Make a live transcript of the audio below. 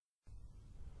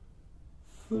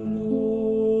Flow,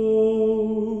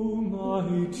 my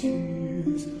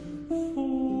tears,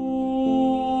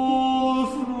 fall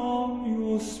from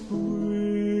your springs,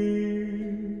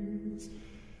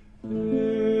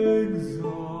 exiled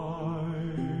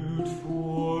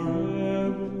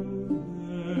forever,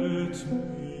 let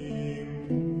me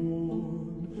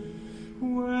mourn.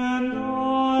 When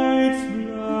night's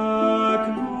black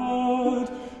night,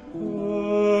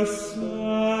 her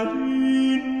sad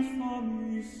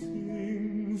infamy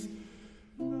sings.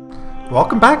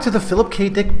 Welcome back to the Philip K.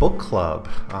 Dick Book Club.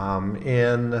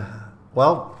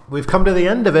 We've come to the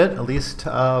end of it, at least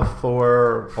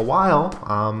for a while.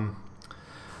 I'm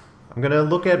going to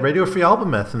look at Radio Free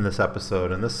Albemuth in this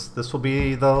episode, and this will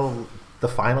be the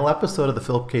final episode of the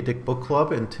Philip K. Dick Book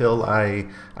Club until I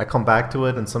come back to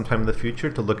it in some time in the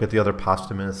future to look at the other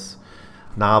posthumous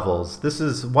novels. This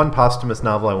is one posthumous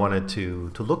novel I wanted to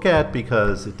look at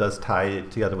because it does tie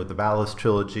it together with the Valis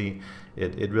trilogy.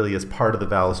 It really is part of the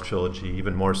Valis trilogy,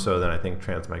 even more so than I think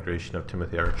Transmigration of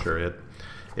Timothy Archer.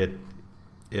 It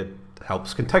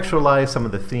helps contextualize some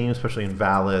of the themes, especially in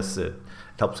Valis. It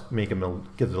helps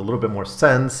gives it a little bit more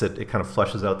sense. It kind of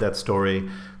fleshes out that story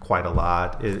quite a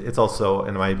lot. It's also,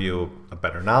 in my view, a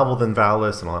better novel than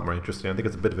Valis and a lot more interesting. I think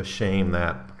it's a bit of a shame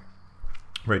that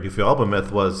Radio Free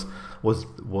Albemuth was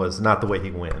not the way he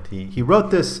went. He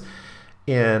wrote this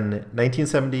in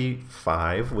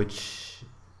 1975, which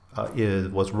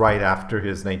was right after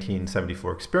his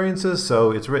 1974 experiences,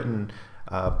 so it's written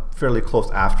fairly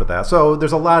close after that. So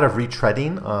there's a lot of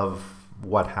retreading of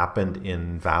what happened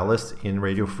in Valis in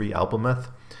Radio Free Albemuth.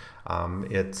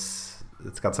 It's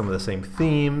got some of the same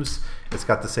themes. It's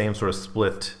got the same sort of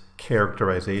split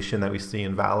characterization that we see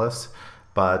in Valis,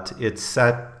 but it's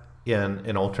set in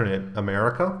an alternate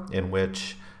America in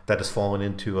which that has fallen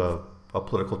into a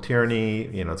political tyranny.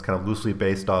 It's kind of loosely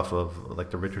based off of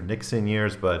like the Richard Nixon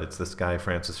years, but it's this guy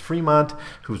Francis Fremont,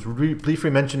 who's briefly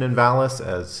mentioned in Valis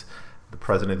as the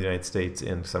president of the United States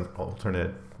in some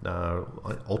alternate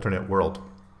world.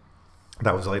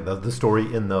 That was like the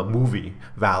story in the movie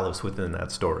Valis within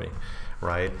that story,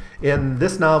 right? In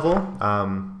this novel,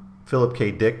 Philip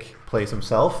K. Dick plays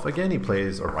himself again. He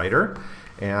plays a writer,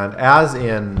 and as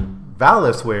in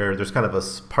Valis, where there's kind of a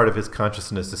part of his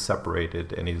consciousness is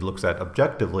separated and he looks at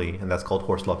objectively, and that's called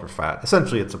Horse Lover Fat.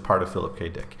 Essentially, it's a part of Philip K.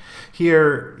 Dick.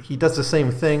 Here, he does the same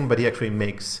thing, but he actually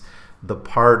makes the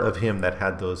part of him that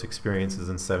had those experiences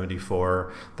in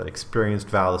 74, that experienced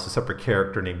Valis, a separate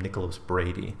character named Nicholas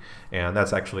Brady. And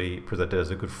that's actually presented as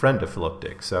a good friend of Philip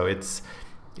Dick. So it's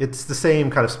the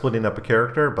same kind of splitting up a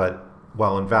character, but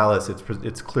while in Valis,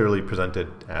 it's clearly presented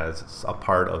as a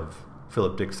part of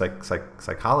Philip Dick's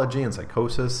psychology and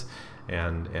psychosis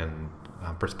and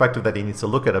perspective that he needs to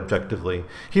look at objectively.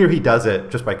 Here he does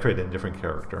it just by creating a different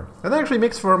character. And that actually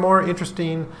makes for a more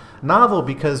interesting novel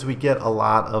because we get a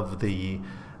lot of the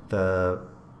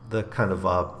kind of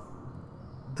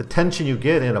the tension you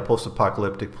get in a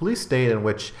post-apocalyptic police state in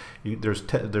which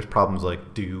there's problems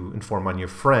like, do you inform on your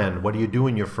friend? What do you do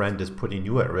when your friend is putting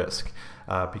you at risk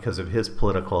because of his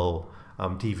political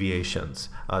deviations?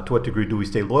 To what degree do we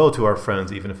stay loyal to our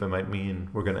friends, even if it might mean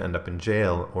we're going to end up in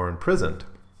jail or imprisoned?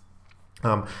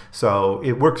 So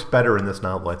it works better in this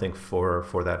novel, I think,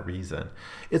 for that reason.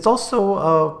 It's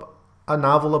also a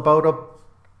novel about a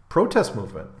protest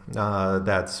movement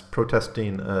that's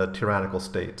protesting a tyrannical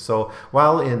state. So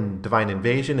while in Divine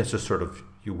Invasion, it's just sort of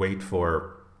you wait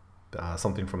for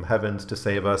something from heavens to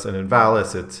save us, and in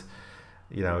Valis, it's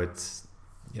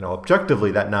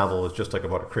objectively, that novel is just like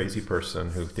about a crazy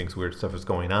person who thinks weird stuff is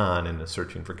going on and is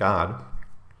searching for God,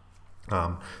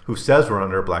 who says we're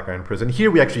under a black iron prison.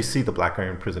 Here we actually see the black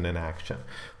iron prison in action.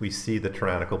 We see the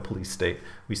tyrannical police state.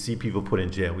 We see people put in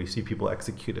jail. We see people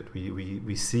executed.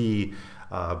 We see,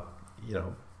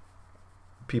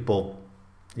 people,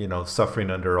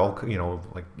 suffering under all,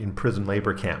 like in prison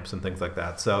labor camps and things like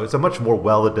that. So it's a much more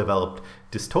well-developed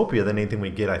dystopia than anything we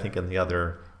get, I think, in the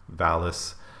other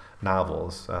Valis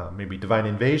novels. Maybe Divine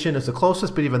Invasion is the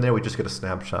closest, but even there we just get a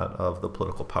snapshot of the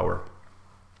political power.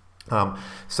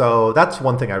 So that's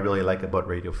one thing I really like about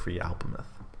Radio Free Albemuth.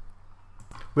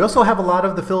 We also have a lot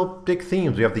of the Philip Dick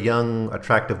themes. We have the young,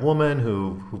 attractive woman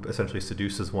who essentially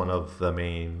seduces one of the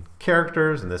main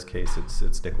characters. In this case,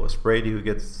 it's Nicholas Brady who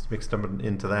gets mixed up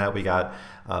into that. We got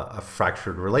a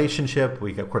fractured relationship.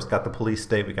 We, of course, got the police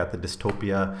state. We got the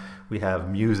dystopia. We have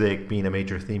music being a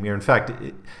major theme here. In fact,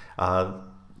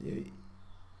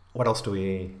 what else do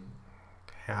we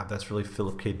have that's really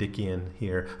Philip K. Dickian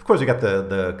here? Of course, we got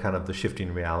the kind of the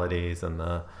shifting realities and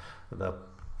the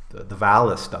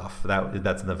Valis stuff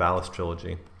that's in the Valis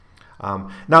trilogy.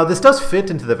 Now, this does fit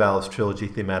into the Valis trilogy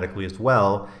thematically as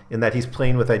well, in that he's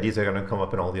playing with ideas that are going to come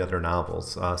up in all the other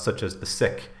novels, such as the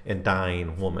sick and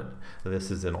dying woman. This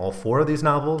is in all 4 of these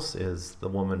novels, is the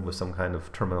woman with some kind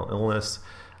of terminal illness,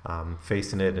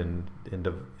 facing it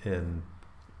in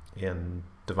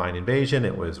Divine Invasion.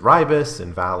 It was Rybus.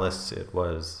 In Valis, it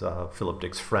was Philip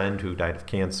Dick's friend who died of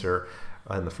cancer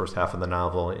in the first half of the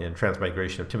novel. In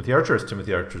Transmigration of Timothy Archer, it's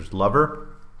Timothy Archer's lover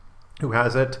who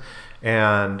has it.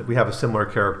 And we have a similar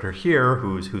character here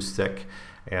who's sick,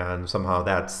 and somehow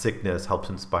that sickness helps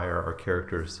inspire our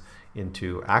characters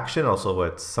into action. Also,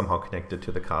 it's somehow connected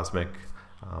to the cosmic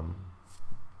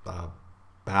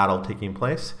battle taking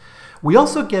place. We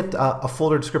also get a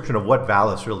fuller description of what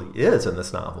Valis really is in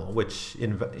this novel, which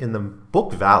in the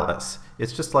book Valis,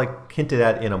 it's just like hinted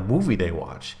at in a movie they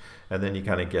watch. And then you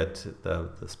kind of get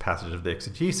this passage of the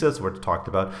exegesis where it's talked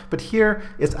about. But here,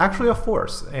 it's actually a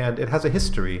force, and it has a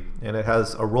history, and it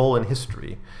has a role in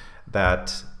history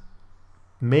that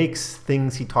makes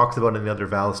things he talks about in the other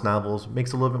Valis novels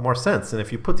makes a little bit more sense. And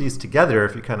if you put these together,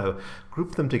 if you kind of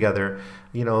group them together,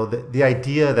 you know, the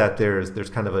idea that there's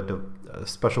kind of a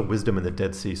special wisdom in the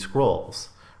Dead Sea Scrolls,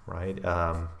 right?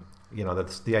 You know,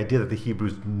 that's the idea that the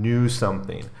Hebrews knew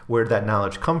something. Where did that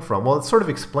knowledge come from? Well, it's sort of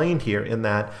explained here in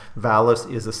that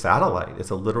Valis is a satellite. It's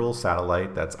a literal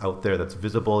satellite that's out there, that's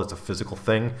visible. It's a physical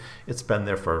thing. It's been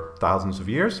there for thousands of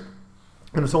years.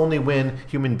 And it's only when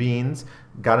human beings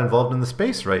got involved in the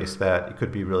space race that it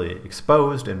could be really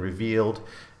exposed and revealed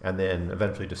and then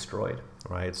eventually destroyed,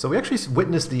 right? So we actually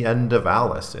witnessed the end of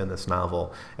Valis in this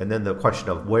novel. And then the question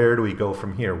of where do we go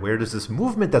from here? Where does this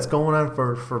movement that's going on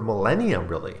for millennia,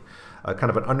 really,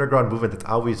 kind of an underground movement that's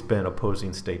always been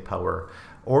opposing state power,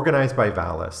 organized by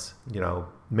Valis, you know,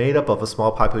 made up of a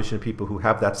small population of people who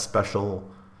have that special,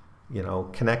 you know,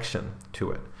 connection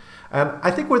to it. And I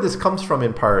think where this comes from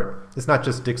in part is not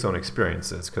just Dick's own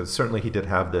experiences, because certainly he did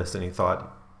have this and he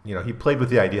thought, you know, he played with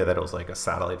the idea that it was like a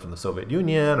satellite from the Soviet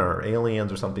Union or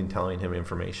aliens or something telling him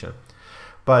information.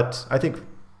 But I think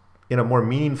in a more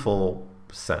meaningful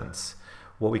sense,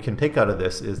 what we can take out of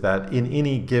this is that in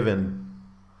any given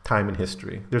time in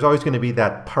history, there's always going to be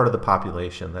that part of the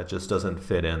population that just doesn't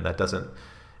fit in, that doesn't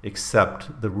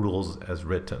accept the rules as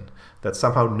written, that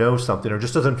somehow knows something or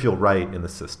just doesn't feel right in the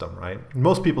system, right?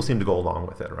 Most people seem to go along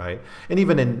with it, right? And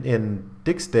even in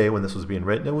Dick's day when this was being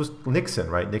written, it was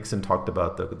Nixon, right? Nixon talked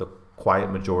about the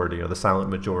quiet majority or the silent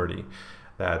majority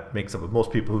that makes up of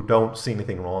most people who don't see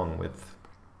anything wrong with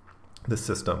the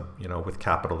system, you know, with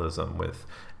capitalism, with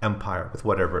empire, with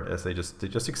whatever it is. They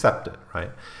just accept it, right?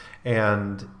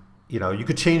 And you know, you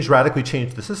could radically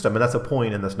change the system, and that's a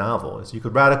point in this novel. Is you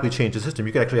could radically change the system.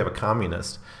 You could actually have a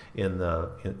communist as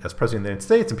president of the United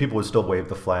States, and people would still wave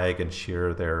the flag and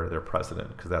cheer their president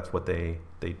because that's what they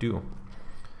do.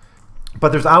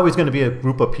 But there's always going to be a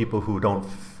group of people who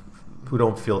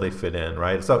don't feel they fit in,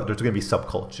 right? So there's going to be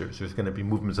subcultures. There's going to be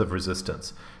movements of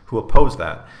resistance who oppose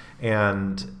that,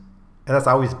 and that's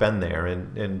always been there.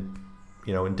 And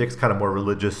you know, in Dick's kind of more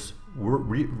religious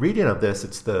reading of this,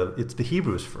 it's the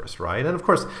Hebrews first, right? And of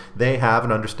course, they have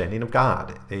an understanding of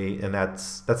God. And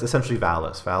that's essentially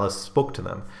Valis. Valis spoke to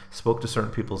them, spoke to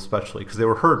certain people especially because they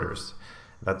were herders.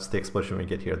 That's the explanation we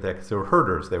get here. They were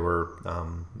herders. They were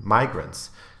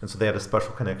migrants, and so they had a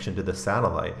special connection to the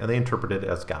satellite, and they interpreted it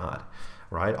as God,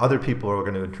 right? Other people are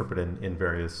going to interpret it in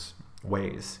various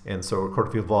ways, and so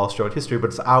according to Valis throughout history, but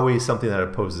it's always something that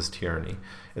opposes tyranny.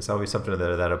 It's always something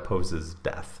that opposes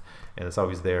death. And it's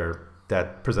always there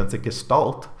that presents a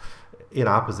gestalt in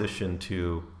opposition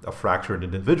to a fractured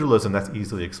individualism that's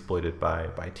easily exploited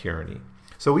by tyranny.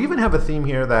 So we even have a theme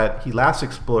here that he last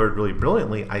explored really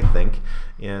brilliantly, I think,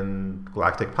 in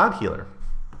Galactic Pod Healer,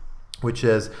 which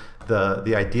is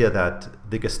the idea that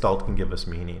the gestalt can give us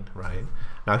meaning, right?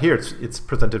 Now here it's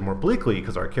presented more bleakly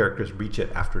because our characters reach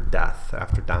it after death,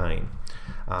 after dying.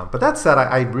 But that said,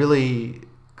 I really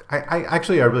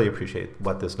appreciate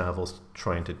what this novel's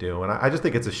trying to do, and I just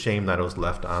think it's a shame that it was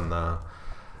left on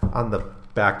the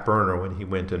back burner when he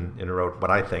went and wrote what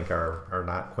I think are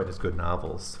not quite as good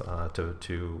novels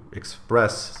to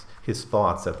express his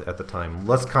thoughts at the time,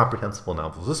 less comprehensible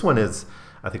novels. This one is,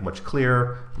 I think, much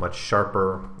clearer, much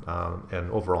sharper,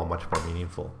 and overall much more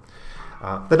meaningful.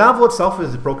 The novel itself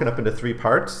is broken up into 3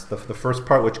 parts. The first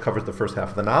part, which covers the first half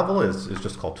of the novel, is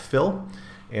just called Phil,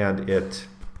 and it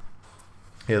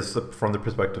is from the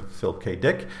perspective of Philip K.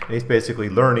 Dick, and he's basically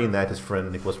learning that his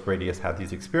friend Nicholas Brady has had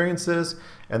these experiences,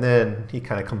 and then he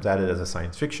kind of comes at it as a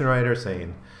science fiction writer,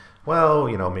 saying, well,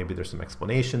 you know, maybe there's some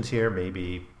explanations here,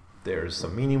 maybe there's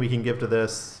some meaning we can give to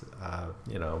this,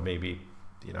 you know, maybe,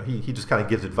 you know, he just kind of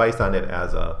gives advice on it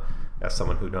as a as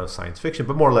someone who knows science fiction,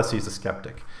 but more or less he's a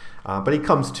skeptic. But he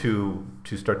comes to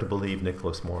start to believe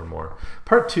Nicholas more and more.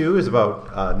 Part 2 is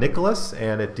about Nicholas,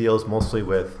 and it deals mostly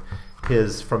with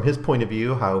from his point of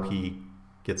view, how he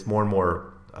gets more and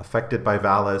more affected by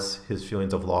Valis, his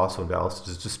feelings of loss when Valis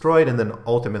is destroyed, and then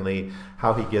ultimately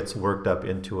how he gets worked up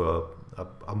into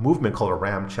a movement called a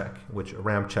Ramchek, which a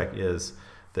Ramchek is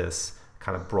this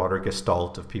kind of broader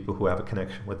gestalt of people who have a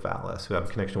connection with Valis, who have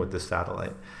a connection with this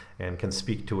satellite, and can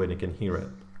speak to it and can hear it.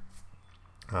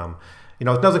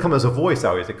 It doesn't come as a voice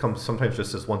always. It comes sometimes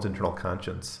just as one's internal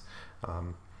conscience.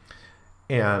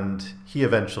 And he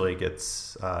eventually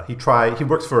gets, he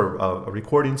works for a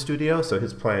recording studio, so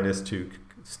his plan is to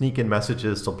sneak in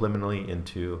messages subliminally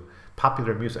into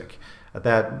popular music.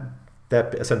 That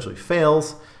essentially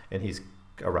fails, and he's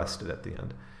arrested at the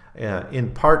end.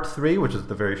 In part 3, which is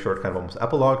the very short kind of almost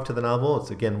epilogue to the novel,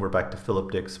 we're back to Philip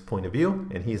Dick's point of view,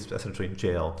 and he's essentially in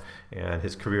jail, and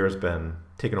his career has been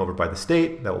taken over by the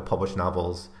state that will publish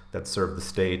novels that serve the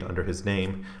state under his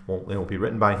name. They won't be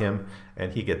written by him,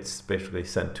 and he gets basically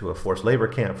sent to a forced labor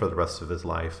camp for the rest of his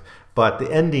life. But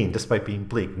the ending, despite being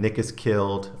bleak, Nick is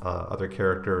killed, other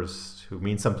characters who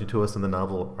mean something to us in the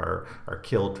novel are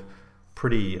killed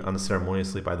pretty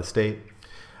unceremoniously by the state.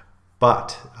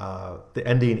 But the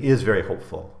ending is very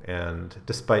hopeful, and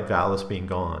despite Valis being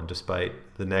gone, despite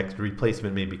the next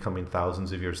replacement maybe coming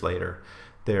thousands of years later,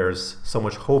 there's so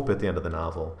much hope at the end of the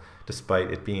novel, despite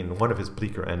it being one of his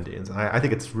bleaker endings. And I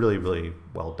think it's really, really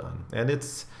well done. And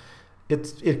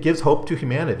it gives hope to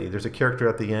humanity. There's a character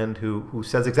at the end who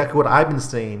says exactly what I've been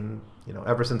saying,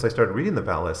 ever since I started reading the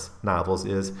Valis novels,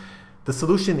 is the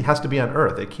solution has to be on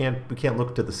Earth. We can't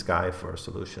look to the sky for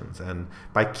solutions. And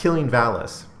by killing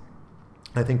Valis,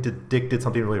 I think Dick did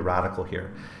something really radical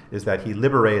here, is that he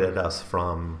liberated us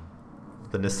from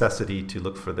the necessity to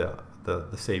look for the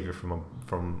savior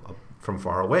from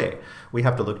far away. We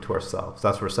have to look to ourselves.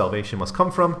 That's where salvation must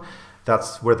come from.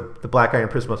 That's where the Black Iron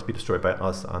Prince must be destroyed by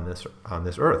us on this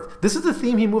earth. This is the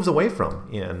theme he moves away from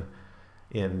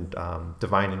in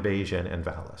Divine Invasion and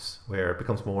Valis, where it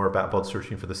becomes more about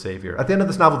searching for the savior. At the end of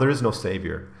this novel, there is no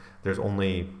savior. There's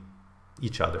only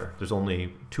each other. There's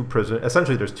only two prisoners.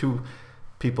 Essentially, there's two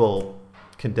people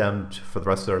condemned for the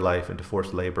rest of their life into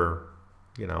forced labor,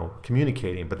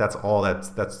 communicating, but that's all.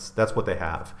 That's what they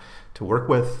have to work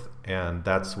with, and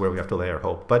that's where we have to lay our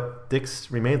hope. But Dix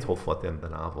remains hopeful at the end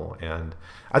of the novel, and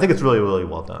I think it's really, really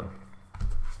well done.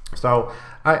 So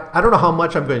I don't know how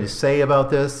much I'm going to say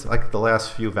about this. Like the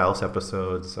last few Valis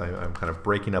episodes, I'm kind of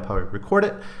breaking up how I record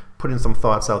it, putting some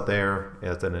thoughts out there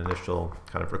as an initial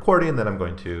kind of recording, and then I'm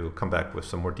going to come back with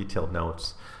some more detailed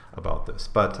notes about this.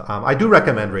 But I do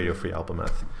recommend Radio Free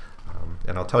Albemuth,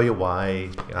 and I'll tell you why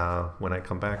when I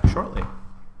come back shortly.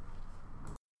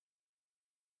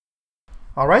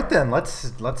 All right, then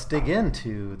let's dig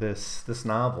into this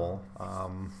novel.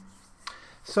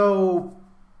 So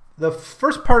the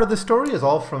first part of the story is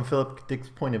all from Philip Dick's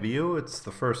point of view. It's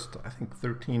the first, I think,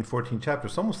 13, 14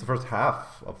 chapters, almost the first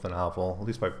half of the novel, at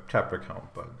least by chapter count,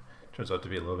 but it turns out to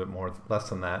be a little bit less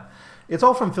than that. It's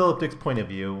all from Philip Dick's point of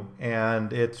view,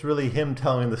 and it's really him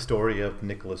telling the story of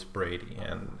Nicholas Brady.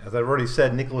 And as I've already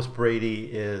said, Nicholas Brady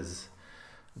is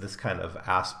this kind of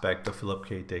aspect of Philip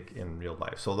K. Dick in real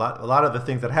life. So a lot of the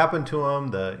things that happened to him,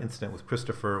 the incident with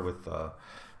Christopher, with the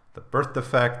birth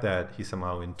defect that he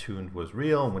somehow intuned was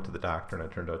real, and went to the doctor, and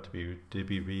it turned out to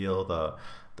be real. The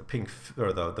pink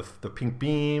or the pink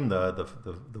beam, the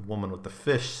woman with the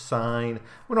fish sign.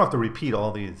 We don't have to repeat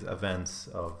all these events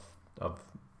of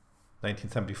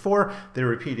 1974. They're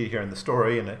repeated here in the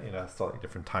story in a slightly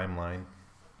different timeline.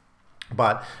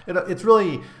 But it's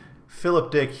really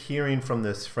Philip Dick hearing from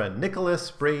this friend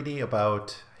Nicholas Brady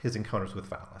about his encounters with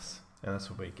Valis, and that's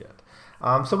what we get.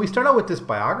 So we start out with this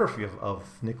biography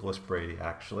of Nicholas Brady,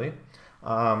 actually,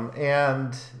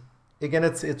 and again,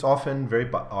 it's often very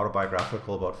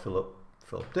autobiographical about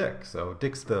Philip Dick. So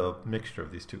Dick's the mixture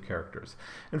of these two characters.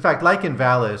 In fact, like in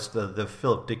Valis, the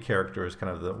Philip Dick character is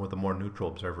kind of the more neutral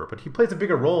observer, but he plays a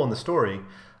bigger role in the story,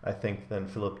 I think, than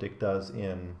Philip Dick does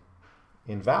in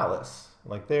Valis.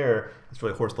 Like there, it's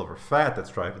really Horst Lover Fat that's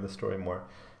driving the story more.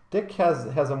 Dick has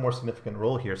a more significant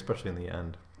role here, especially in the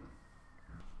end.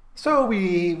 So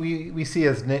we see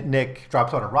as Nick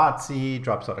drops out of ROTC,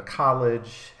 drops out of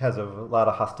college, has a lot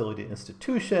of hostility to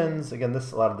institutions. Again,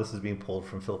 a lot of this is being pulled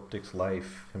from Philip Dick's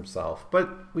life himself.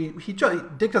 But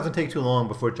Dick doesn't take too long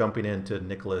before jumping into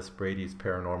Nicholas Brady's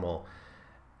paranormal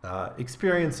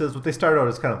experiences. What they start out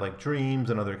as kind of like dreams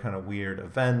and other kind of weird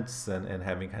events and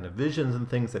having kind of visions and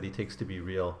things that he takes to be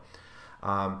real.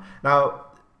 Now,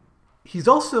 he's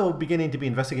also beginning to be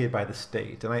investigated by the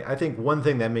state. And I think one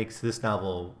thing that makes this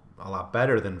novel a lot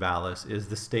better than Valis is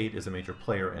the state is a major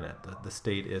player in it. The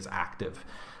state is active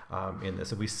in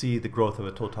this. And we see the growth of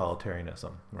a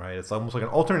totalitarianism, right? It's almost like an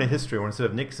alternate history where instead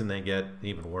of Nixon, they get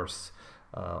even worse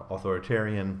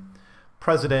authoritarian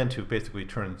president who basically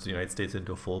turns the United States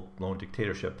into a full-blown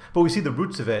dictatorship. But we see the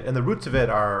roots of it, and the roots of it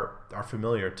are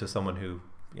familiar to someone who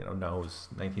knows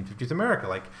 1950s America,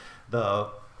 like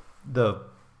the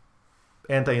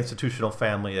anti-institutional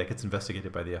family that gets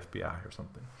investigated by the FBI or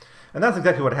something. And that's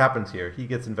exactly what happens here. He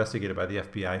gets investigated by the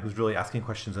FBI, who's really asking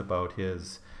questions about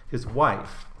his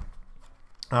wife.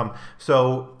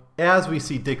 So as we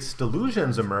see Dick's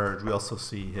delusions emerge, we also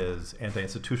see his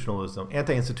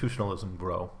anti-institutionalism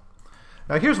grow.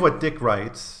 Now here's what Dick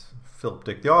writes. Philip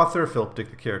Dick, the author, Philip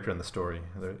Dick, the character in the story.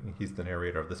 He's the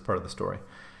narrator of this part of the story.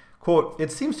 Quote,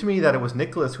 "It seems to me that it was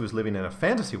Nicholas who was living in a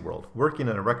fantasy world, working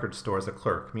in a record store as a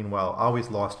clerk, meanwhile always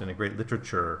lost in a great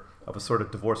literature of a sort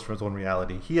of divorce from his own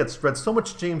reality. He had read so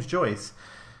much James Joyce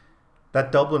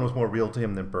that Dublin was more real to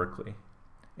him than Berkeley.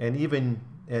 And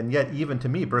yet even to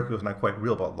me, Berkeley was not quite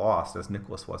real but lost, as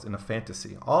Nicholas was, in a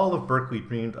fantasy. All of Berkeley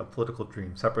dreamed a political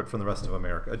dream, separate from the rest of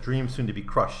America, a dream soon to be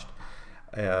crushed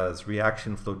as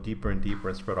reaction flowed deeper and deeper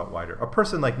and spread out wider. A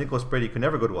person like Nicholas Brady could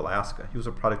never go to Alaska. He was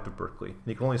a product of Berkeley, and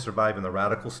he could only survive in the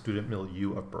radical student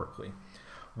milieu of Berkeley.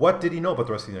 What did he know about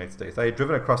the rest of the United States? I had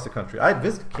driven across the country. I had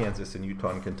visited Kansas and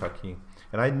Utah and Kentucky,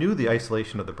 and I knew the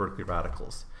isolation of the Berkeley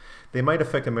radicals. They might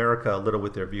affect America a little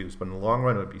with their views, but in the long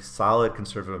run, it would be solid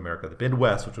conservative America, the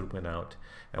Midwest, which would win out.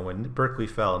 And when Berkeley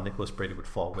fell, Nicholas Brady would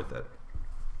fall with it."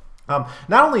 Not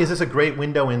only is this a great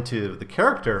window into the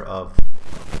character of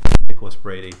Nicholas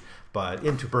Brady, but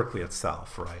into Berkeley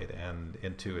itself, right, and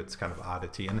into its kind of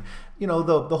oddity. And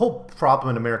the whole problem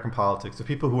in American politics, the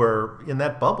people who are in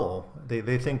that bubble,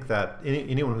 they think that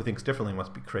anyone who thinks differently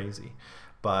must be crazy.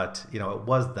 But it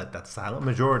was that silent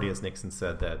majority, as Nixon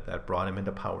said, that brought him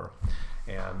into power,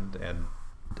 and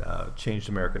changed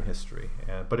American history.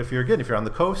 But if you're on the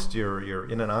coast, you're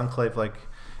in an enclave like,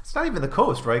 it's not even the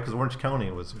coast, right? Because Orange County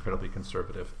was incredibly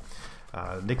conservative.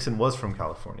 Nixon was from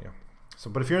California.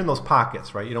 But if you're in those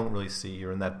pockets, right,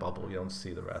 you're in that bubble, you don't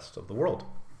see the rest of the world.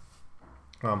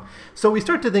 So we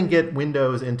start to then get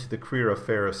windows into the career of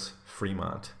Ferris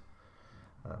Fremont.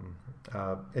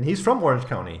 And he's from Orange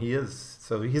County. He's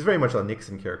very much a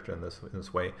Nixon character in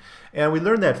this way. And we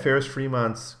learn that Ferris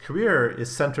Fremont's career is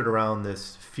centered around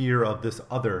this fear of this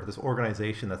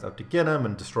organization that's out to get him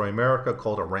and destroy America,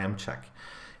 called a Ramcheck.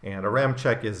 And a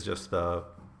Ramcheck is just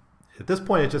at this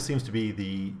point, it just seems to be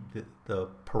the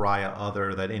pariah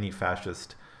other that any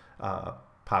fascist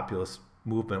populist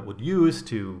movement would use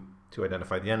to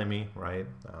identify the enemy, right?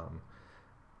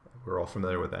 We're all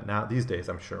familiar with that now these days,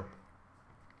 I'm sure.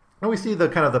 And we see the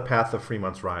kind of the path of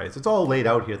Fremont's rise. It's all laid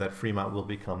out here that Fremont will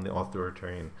become the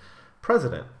authoritarian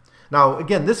president. Now,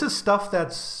 again, this is stuff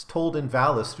that's told in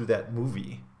Valis through that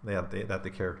movie that the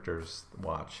characters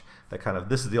watch.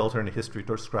 This is the alternate history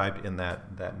described in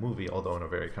that movie, although in a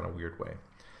very kind of weird way.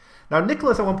 Now,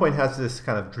 Nicholas at one point has this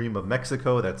kind of dream of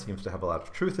Mexico that seems to have a lot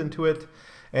of truth into it,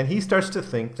 and he starts to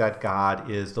think that God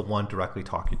is the one directly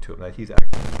talking to him, that he's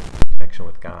actually in connection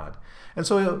with God. And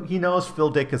so he knows Phil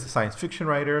Dick is a science fiction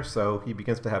writer, so he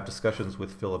begins to have discussions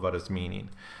with Phil about his meaning.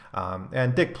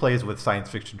 And Dick plays with science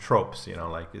fiction tropes,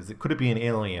 like could it be an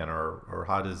alien, or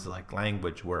how does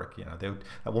language work?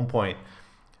 At one point,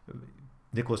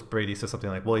 Nicholas Brady says something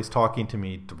like, "Well, he's talking to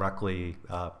me directly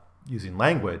using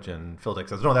language," and Phil Dick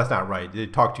says, "No, that's not right. They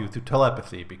talk to you through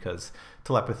telepathy, because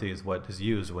telepathy is what is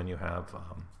used when you have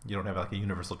you don't have a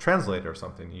universal translator or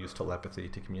something. You use telepathy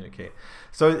to communicate."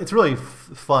 So it's really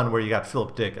fun where you got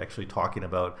Philip Dick actually talking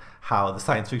about how the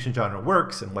science fiction genre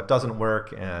works and what doesn't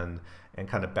work, and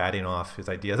kind of batting off his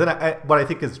ideas. And what I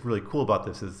think is really cool about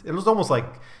this is it was almost like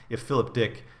if Philip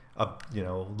Dick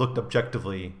looked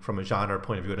objectively from a genre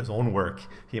point of view at his own work,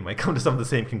 he might come to some of the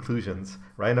same conclusions,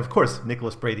 right? And of course,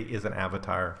 Nicholas Brady is an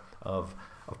avatar of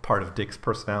part of Dick's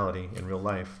personality in real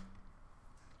life.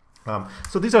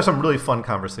 So these are some really fun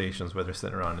conversations where they're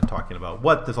sitting around and talking about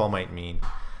what this all might mean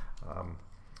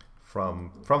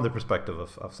from the perspective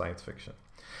of science fiction.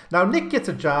 Now, Nick gets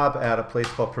a job at a place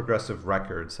called Progressive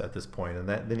Records at this point, and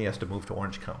then he has to move to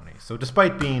Orange County. So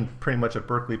despite being pretty much a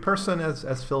Berkeley person,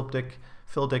 as Phil Dick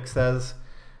says,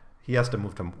 he has to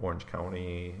move to Orange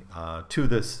County to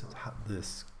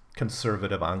this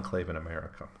conservative enclave in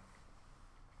America.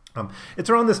 It's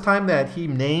around this time that he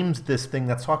names this thing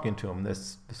that's talking to him,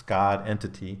 this God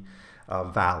entity,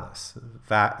 Valis,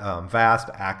 Vast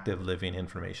Active Living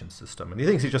Information System. And he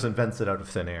thinks he just invents it out of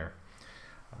thin air.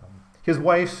 His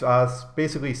wife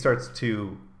basically starts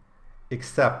to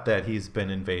accept that he's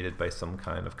been invaded by some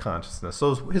kind of consciousness.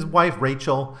 So his wife,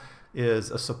 Rachel,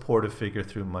 is a supportive figure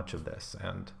through much of this.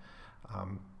 And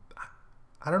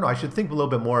I don't know, I should think a little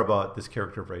bit more about this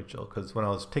character of Rachel, because when I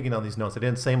was taking down these notes, I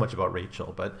didn't say much about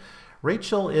Rachel, but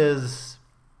Rachel is,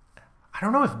 I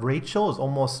don't know if Rachel is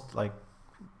almost like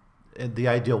the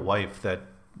ideal wife that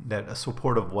a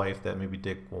supportive wife that maybe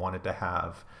Dick wanted to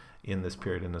have in this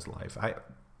period in his life. I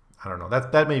don't know.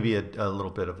 That may be a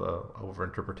little bit of a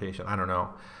overinterpretation. I don't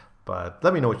know, but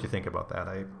let me know what you think about that.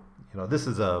 This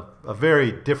is a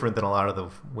very different than a lot of the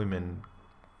women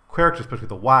characters, especially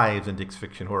the wives in Dick's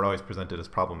fiction, who are always presented as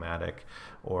problematic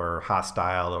or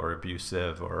hostile or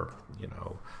abusive or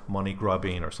money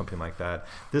grubbing or something like that.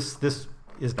 This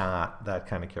is not that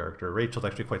kind of character. Rachel's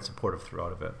actually quite supportive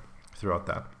throughout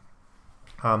that.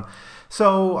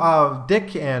 So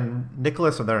Dick and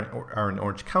Nicholas are in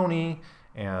Orange County,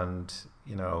 and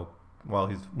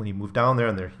when he moved down there,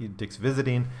 and Dick's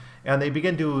visiting, and they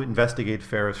begin to investigate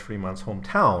Ferris Fremont's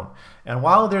hometown. And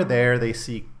while they're there, they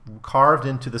see carved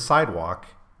into the sidewalk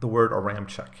the word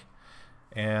Aramchek.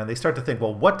 And they start to think,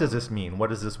 well, what does this mean?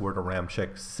 What is this word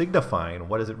Aramchek signifying?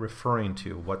 What is it referring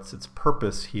to? What's its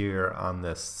purpose here on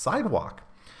this sidewalk?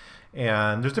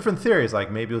 And there's different theories, like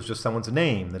maybe it was just someone's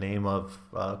name, the name of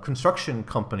a construction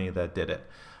company that did it.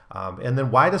 And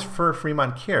then why does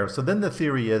Fremont care? So then the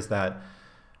theory is that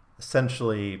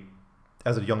essentially,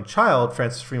 as a young child,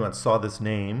 Francis Fremont saw this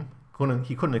name.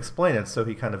 He couldn't explain it, so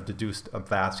he kind of deduced a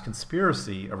vast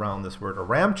conspiracy around this word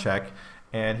Aramchek,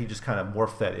 and he just kind of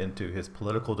morphed that into his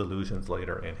political delusions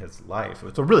later in his life.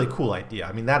 It's a really cool idea.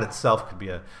 I mean, that itself could be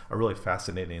a really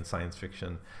fascinating science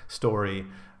fiction story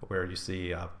where you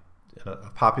see a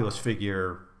populist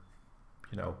figure,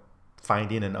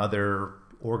 finding an other,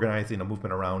 organizing a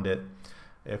movement around it,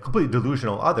 a completely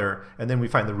delusional other, and then we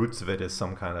find the roots of it as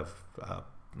some kind of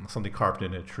something carved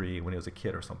in a tree when he was a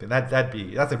kid or something. That's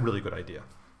a really good idea,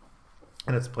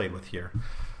 and it's played with here.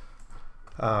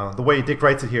 The way Dick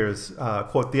writes it here is,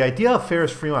 quote, "The idea of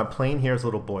Ferris Fremont playing here as a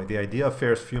little boy, the idea of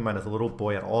Ferris Fremont as a little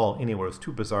boy at all anywhere was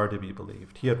too bizarre to be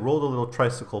believed. He had rolled a little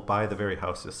tricycle by the very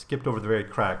houses, skipped over the very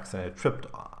cracks, and had tripped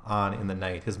on in the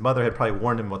night. His mother had probably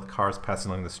warned him about the cars passing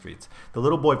along the streets. The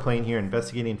little boy playing here,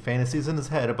 investigating fantasies in his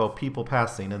head about people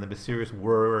passing, and the mysterious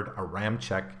word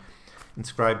Aramchek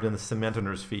inscribed in the cement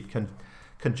under his feet,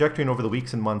 conjecturing over the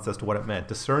weeks and months as to what it meant,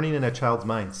 discerning in a child's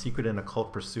mind secret and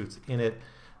occult pursuits in it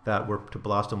that were to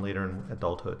blossom later in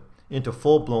adulthood, into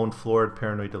full-blown, florid,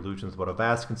 paranoid delusions about a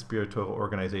vast conspiratorial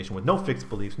organization with no fixed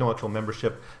beliefs, no actual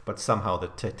membership, but somehow the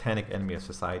titanic enemy of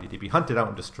society, to be hunted out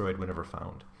and destroyed whenever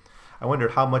found. I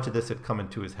wondered how much of this had come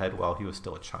into his head while he was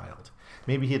still a child.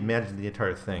 Maybe he had imagined the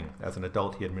entire thing. As an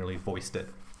adult, he had merely voiced it."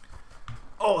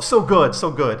 Oh, so good,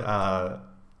 so good.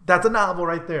 That's a novel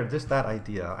right there. Just that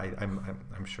idea,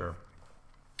 I'm sure.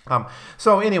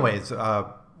 So anyways,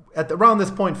 around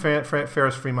this point,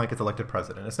 Ferris Fremont gets elected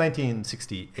president. It's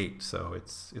 1968, so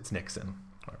it's Nixon.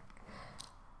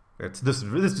 It's this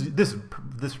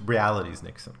reality is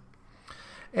Nixon.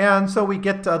 And so we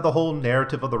get the whole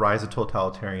narrative of the rise of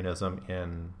totalitarianism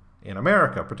in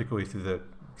America, particularly through the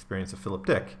experience of Philip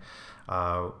Dick.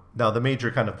 Now, the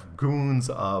major kind of goons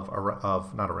of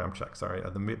not Aramchek, sorry,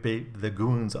 the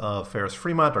goons of Ferris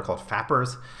Fremont are called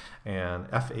FAPers and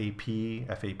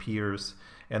FAPers,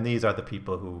 and these are the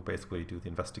people who basically do the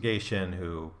investigation,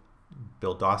 who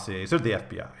build dossiers. They're the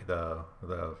FBI,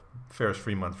 the Ferris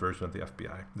Fremont's version of the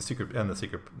FBI, the secret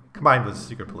combined with the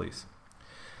secret police.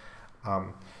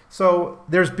 So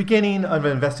there's beginning of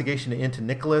an investigation into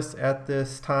Nicholas at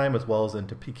this time, as well as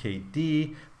into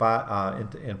PKD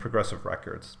and Progressive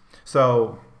Records.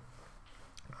 So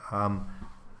an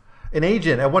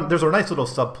agent, there's a nice little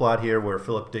subplot here where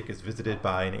Philip Dick is visited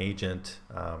by an agent.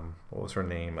 What was her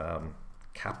name?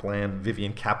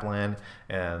 Vivian Kaplan.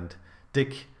 And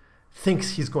Dick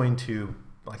thinks he's going to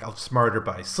outsmart her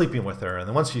by sleeping with her. And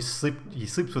then once he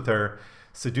sleeps with her,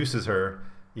 seduces her,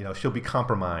 she'll be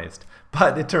compromised.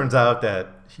 But it turns out that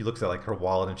he looks at her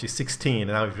wallet and she's 16,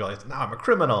 and now he's realized, now I'm a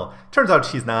criminal. Turns out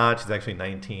she's not. She's actually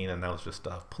 19, and that was just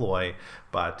a ploy.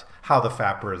 But how the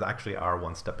Fappers actually are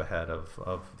one step ahead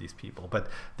of these people. But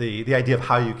the idea of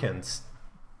how you can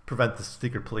prevent the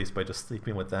secret police by just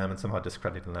sleeping with them and somehow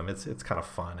discrediting them, it's kind of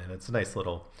fun, and it's a nice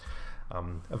little,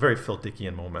 a very Phil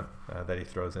Dickian moment that he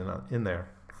throws in there.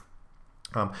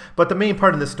 But the main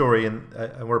part of this story, and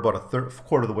we're about a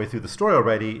quarter of the way through the story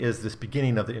already, is this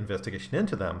beginning of the investigation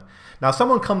into them. Now,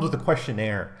 someone comes with a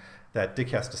questionnaire that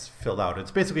Dick has to fill out.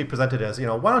 It's basically presented as,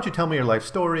 why don't you tell me your life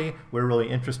story? We're really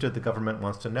interested. The government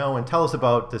wants to know. And tell us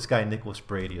about this guy, Nicholas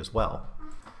Brady, as well.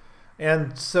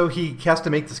 And so he has to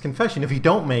make this confession. If you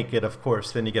don't make it, of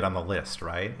course, then you get on the list,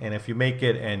 right? And if you make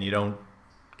it and you don't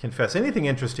confess anything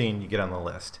interesting, you get on the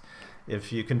list.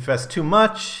 If you confess too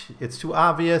much, it's too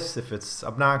obvious. If it's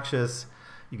obnoxious,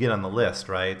 you get on the list,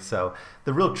 right? So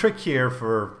the real trick here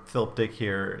for Philip Dick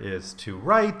here is to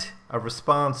write a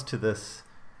response to this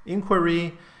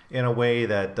inquiry in a way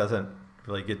that doesn't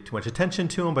really get too much attention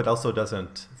to him, but also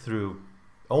doesn't through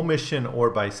omission or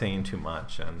by saying too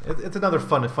much. And it's another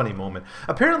funny moment.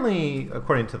 Apparently,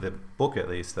 according to the book at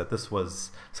least, that this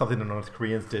was something the North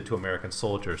Koreans did to American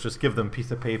soldiers. Just give them a piece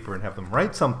of paper and have them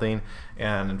write something.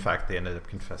 And in fact, they ended up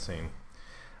confessing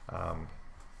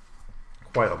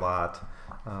quite a lot.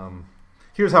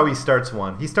 Here's how he starts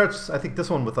one. He starts, I think, this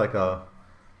one with like a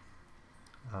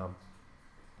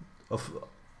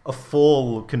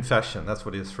full confession. That's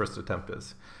what his first attempt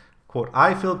is. Quote,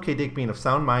 I, Philip K. Dick, being of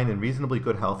sound mind and reasonably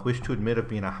good health, wish to admit of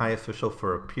being a high official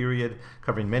for a period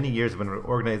covering many years of an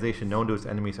organization known to its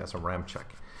enemies as a Ramchek.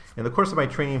 In the course of my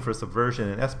training for subversion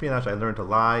and espionage, I learned to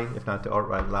lie, if not to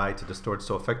outright lie, to distort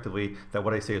so effectively that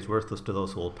what I say is worthless to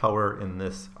those who hold power in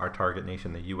this, our target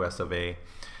nation, the U.S. of A.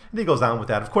 And he goes on with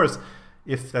that. Of course,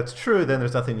 if that's true, then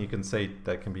there's nothing you can say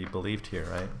that can be believed here,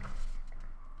 right?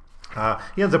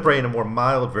 He ends up writing a more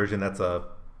mild version that's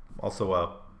also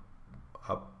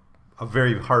a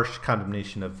very harsh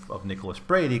condemnation of Nicholas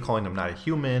Brady, calling him not a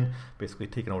human, basically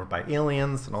taken over by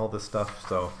aliens and all this stuff.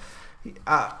 So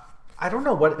I don't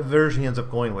know what version he ends up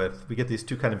going with. We get these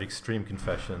two kind of extreme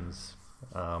confessions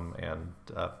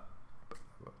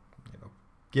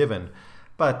given.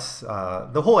 But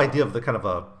the whole idea of the kind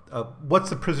of what's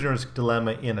the prisoner's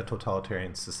dilemma in a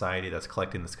totalitarian society that's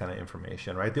collecting this kind of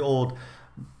information, right? The old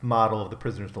model of the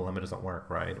prisoner's dilemma doesn't work,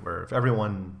 right? Where if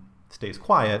everyone stays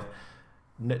quiet,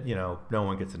 no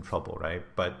one gets in trouble, right?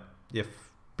 But if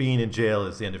being in jail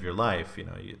is the end of your life,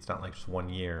 it's not like just 1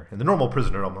 year. In the normal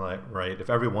prisoner dilemma, right? If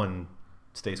everyone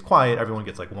stays quiet, everyone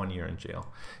gets like 1 year in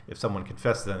jail. If someone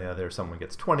confesses on the other, someone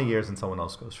gets 20 years and someone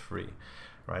else goes free,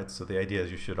 right? So the idea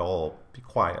is you should all be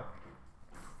quiet.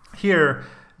 Here,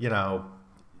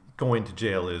 going to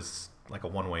jail is like a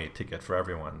one-way ticket for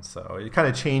everyone. So it kind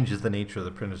of changes the nature of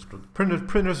the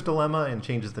printer's dilemma and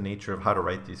changes the nature of how to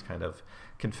write these kind of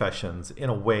confessions in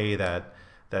a way that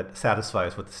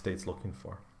satisfies what the state's looking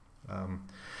for.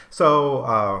 So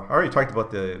I already talked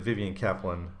about the Vivian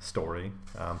Kaplan story,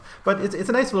 but it's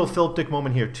a nice little Philip Dick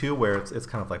moment here too, where it's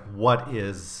kind of like what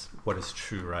is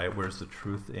true, right? Where's the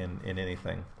truth in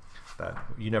anything that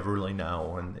you never really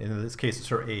know? And in this case, it's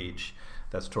her age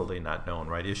that's totally not known,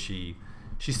 right? She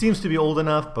seems to be old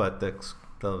enough, but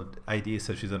the ID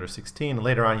says she's under 16. And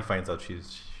later on, he finds out she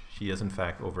is in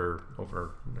fact over.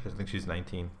 I think she's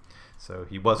 19. So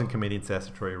he wasn't committing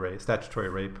statutory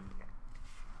rape.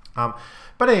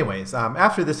 But anyways,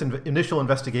 after this initial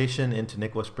investigation into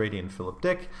Nicholas Brady and Philip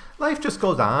Dick, life just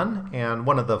goes on. And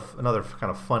another kind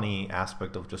of funny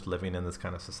aspect of just living in this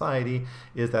kind of society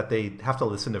is that they have to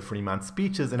listen to Fremont's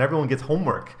speeches, and everyone gets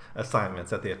homework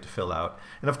assignments that they have to fill out.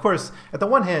 And of course, at the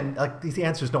one hand, like these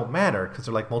answers don't matter because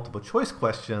they're like multiple choice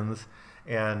questions,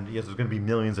 and there's going to be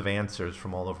millions of answers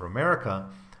from all over America,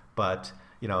 but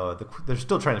they're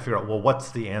still trying to figure out, well,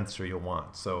 what's the answer you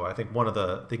want? So I think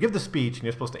they give the speech, and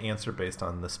you're supposed to answer based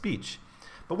on the speech.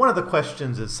 But one of the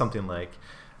questions is something like,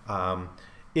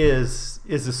 is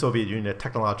the Soviet Union a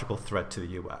technological threat to the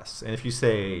U.S.? And if you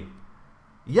say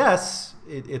yes,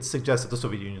 it suggests that the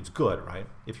Soviet Union's good, right?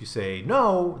 If you say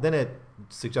no, then it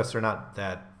suggests they're not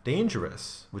that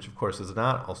dangerous, which of course is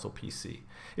not also PC.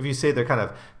 If you say they're kind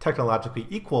of technologically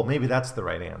equal, maybe that's the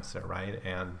right answer, right?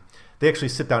 And they actually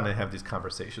sit down and have these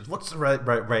conversations. What's the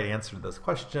right answer to this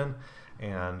question?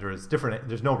 And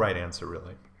there's no right answer,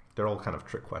 really. They're all kind of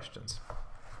trick questions.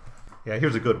 Yeah,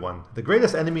 here's a good one. The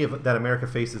greatest enemy that America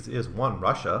faces is 1,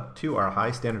 Russia, 2, our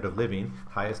high standard of living,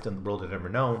 highest in the world had ever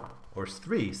known, or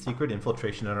 3, secret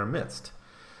infiltration in our midst.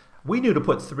 We knew to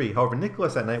put 3. However,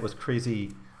 Nicholas that night was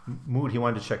crazy mood. He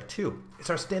wanted to check 2. It's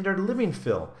our standard of living,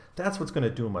 Phil. That's what's going to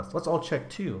doom us. Let's all check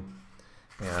 2.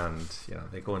 And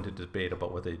they go into debate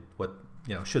about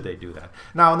should they do that.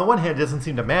 Now, on the one hand, it doesn't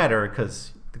seem to matter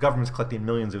because the government's collecting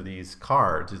millions of these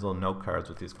cards, these little note cards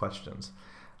with these questions.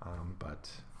 But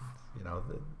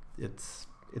it's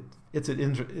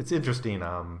interesting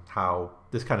how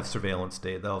this kind of surveillance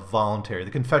state, the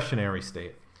confessionary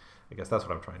state, I guess that's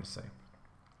what I'm trying to say.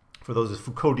 For those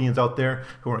Foucauldians out there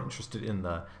who are interested in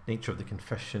the nature of the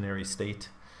confessionary state,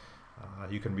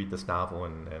 you can read this novel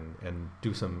and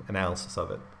do some analysis of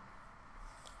it.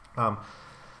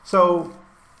 So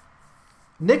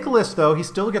Nicholas, though, he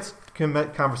still gets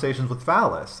conversations with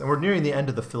Phallus, and we're nearing the end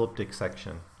of the Philip Dick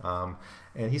section.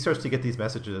 And he starts to get these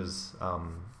messages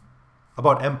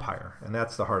about empire, and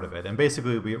that's the heart of it. And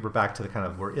basically, we're back to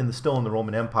still in the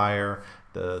Roman Empire,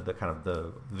 the kind of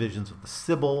the visions of the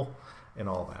Sibyl and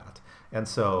all that. And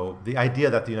so the idea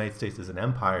that the United States is an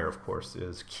empire, of course,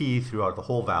 is key throughout the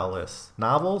whole Valis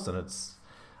novels, and it's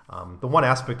the one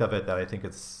aspect of it that I think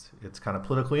it's kind of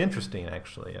politically interesting.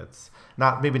 Actually, it's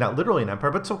maybe not literally an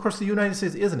empire, but so of course the United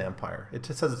States is an empire. It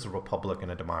just says it's a republic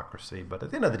and a democracy, but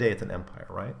at the end of the day, it's an empire,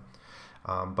 right?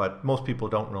 But most people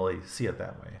don't really see it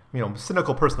that way. A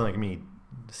cynical person like me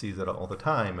sees it all the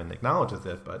time and acknowledges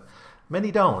it, but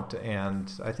many don't.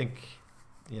 And I think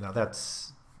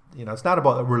that's. It's not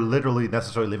about that we're literally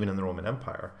necessarily living in the Roman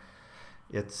Empire.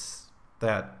 It's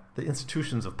that the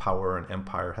institutions of power and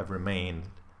empire have remained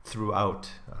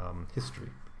throughout history.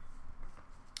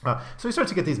 So he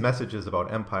starts to get these messages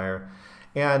about empire.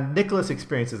 And Nicholas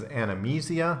experiences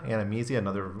anemnesia. Anemnesia,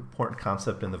 another important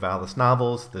concept in the Valis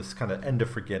novels, this kind of end of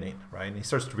forgetting, right? And he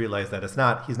starts to realize that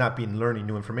he's not learning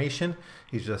new information.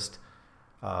 He's just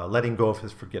letting go of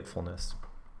his forgetfulness.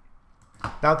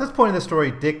 Now, at this point in the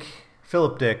story,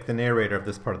 Philip Dick, the narrator of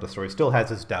this part of the story, still has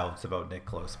his doubts about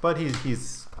Nicholas, but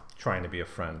he's trying to be a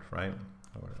friend, right?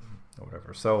 Or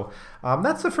whatever. So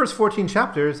that's the first 14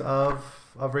 chapters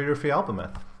of Radio Free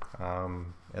Albemarle.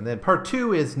 And then part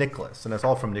 2 is Nicholas, and it's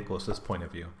all from Nicholas's point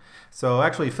of view. So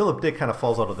actually, Philip Dick kind of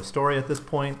falls out of the story at this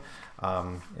point.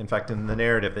 In fact, in the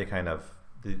narrative, the kind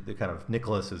of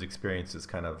Nicholas's experiences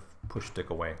kind of push Dick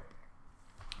away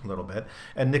a little bit,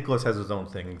 and Nicholas has his own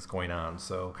things going on.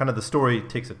 So kind of the story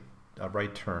takes a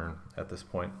right turn at this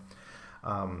point.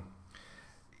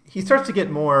 He starts to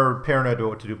get more paranoid about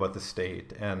what to do about the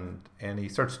state, and he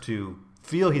starts to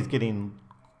feel he's getting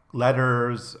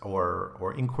letters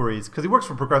or inquiries, because he works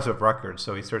for Progressive Records,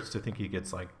 so he starts to think he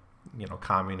gets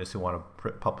communists who want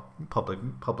to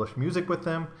publish music with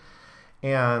them.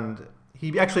 And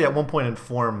he actually at one point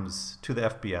informs to the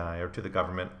FBI or to the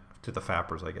government, to the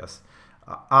FAPers, I guess,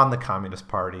 on the Communist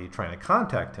Party trying to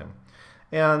contact him.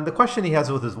 And the question he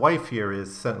has with his wife here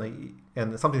is certainly,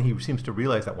 and something he seems to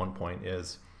realize at one point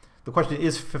is, the question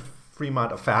is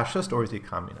Fremont a fascist or is he a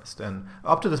communist? And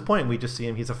up to this point, we just see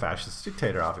him, he's a fascist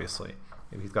dictator, obviously.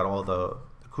 He's got all the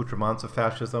accoutrements of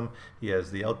fascism. He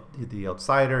has the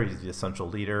outsider, he's the essential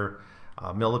leader,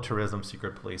 militarism,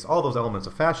 secret police, all those elements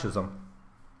of fascism.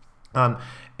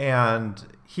 And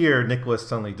here, Nicholas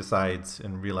suddenly decides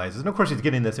and realizes, and of course he's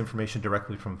getting this information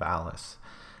directly from Valis,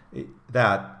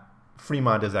 that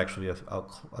Fremont is actually a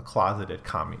closeted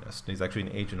communist. He's actually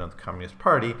an agent of the Communist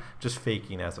Party, just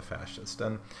faking as a fascist.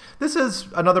 And this is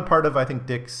another part of, I think,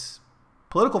 Dick's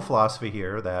political philosophy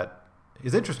here that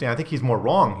is interesting. I think he's more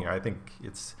wrong here. I think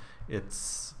it's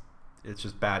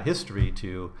just bad history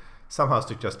to somehow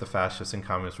suggest the fascists and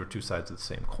communists were two sides of the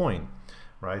same coin,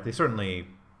 right? They certainly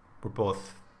were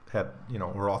both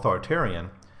were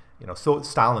authoritarian, so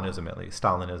Stalinism at least,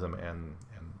 Stalinism and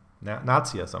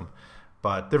Nazism.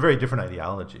 But they're very different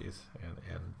ideologies,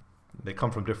 and they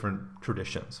come from different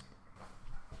traditions.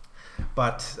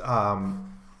 But,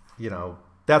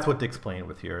 that's what Dick's playing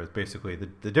with here, is basically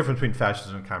the difference between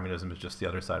fascism and communism is just the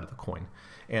other side of the coin.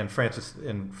 And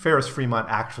Ferris Fremont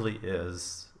actually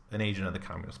is an agent of the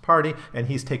Communist Party, and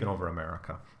he's taken over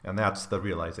America. And that's the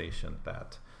realization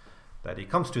that he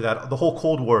comes to, that the whole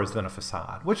Cold War is then a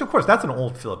facade, which, of course, that's an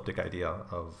old Philip Dick idea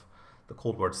of the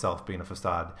Cold War itself being a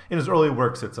facade. In his early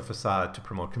works, it's a facade to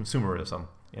promote consumerism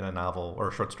in a novel or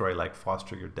a short story like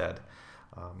Foster, You're Dead.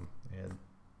 And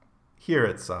here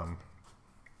it's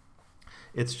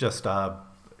just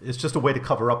a way to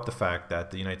cover up the fact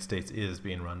that the United States is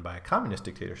being run by a communist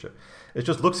dictatorship. It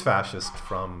just looks fascist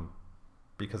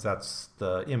because that's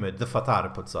the image, the facade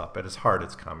it puts up. At its heart,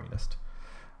 it's communist.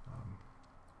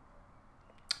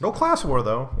 No class war,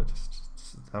 though.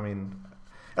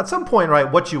 At some point,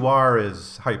 right, what you are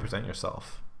is how you present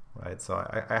yourself, right? So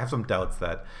I have some doubts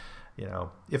that,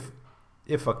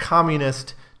 if a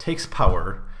communist takes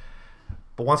power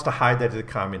but wants to hide that he's a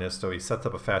communist, so he sets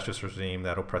up a fascist regime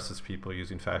that oppresses people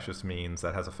using fascist means,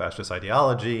 that has a fascist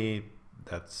ideology,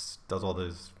 that does all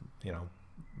this,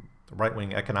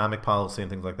 right-wing economic policy and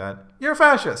things like that, you're a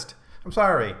fascist. I'm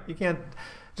sorry. You can't,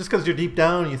 just because you're deep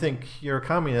down you think you're a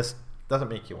communist doesn't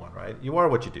make you one, right? You are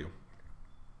what you do.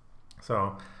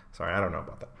 So, sorry, I don't know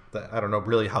about that. I don't know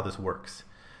really how this works.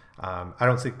 I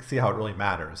don't see how it really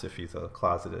matters if he's a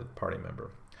closeted party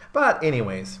member. But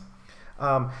anyways,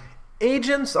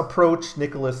 agents approach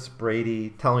Nicholas Brady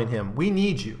telling him, we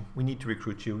need you. We need to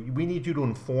recruit you. We need you to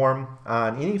inform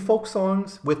on any folk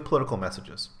songs with political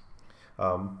messages,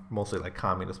 mostly like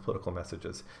communist political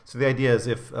messages. So the idea is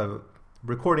if a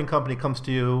recording company comes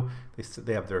to you,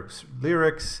 they have their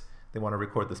lyrics, they want to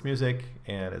record this music,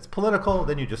 and it's political,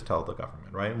 then you just tell the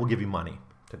government, right? We'll give you money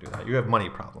to do that. You have money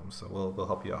problems, so we'll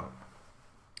help you out.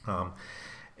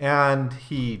 And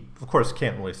he, of course,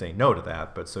 can't really say no to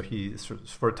that. But so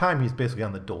for a time, he's basically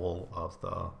on the dole of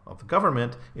the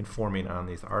government, informing on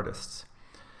these artists.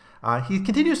 He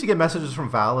continues to get messages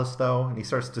from Valis, though, and he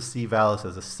starts to see Valis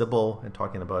as a sibyl and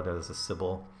talking about it as a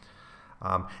sibyl.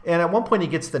 And at one point, he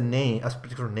gets a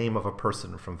particular name of a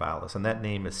person from Valis, and that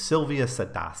name is Silvia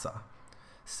Sadassa.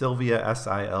 Silvia,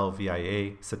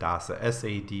 S-I-L-V-I-A, Sadassa,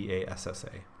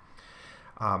 S-A-D-A-S-S-A.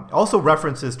 Also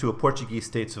references to a Portuguese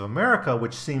States of America,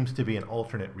 which seems to be an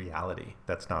alternate reality.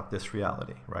 That's not this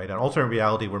reality, right? An alternate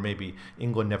reality where maybe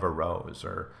England never rose,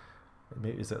 or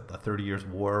maybe is it the 30 Years'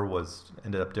 War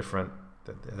ended up different?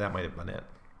 That might have been it.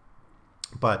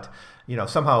 But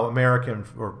somehow American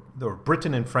or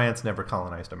Britain and France never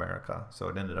colonized America, so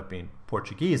it ended up being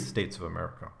Portuguese States of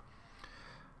America.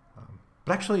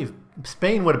 But actually,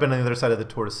 Spain would have been on the other side of the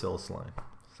Tordesillas line.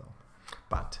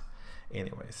 But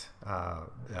anyways,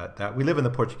 that we live in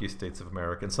the Portuguese States of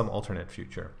America in some alternate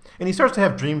future. And he starts to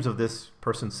have dreams of this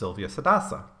person, Silvia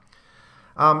Sadassa.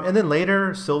 And then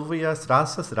later, Silvia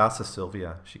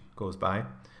Sadassa, she goes by,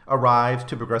 arrives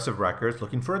to Progressive Records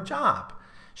looking for a job.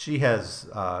 She's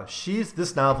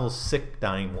this novel's sick,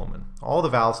 dying woman. All the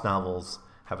Valis novels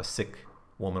have a sick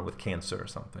woman with cancer or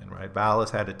something, right?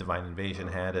 Valis had it, Divine Invasion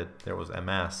had it, there was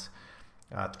MS.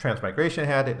 Transmigration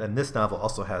had it, and this novel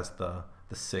also has the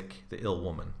sick, the ill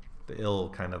woman, the ill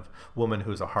kind of woman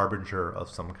who's a harbinger of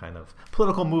some kind of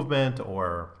political movement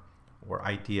or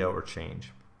idea or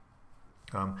change.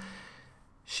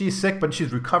 She's sick, but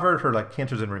she's recovered. Her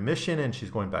cancer's in remission, and she's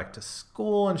going back to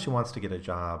school, and she wants to get a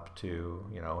job to,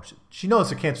 she knows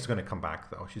the cancer's going to come back,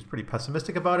 though. She's pretty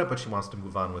pessimistic about it, but she wants to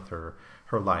move on with her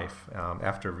life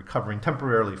after recovering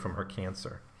temporarily from her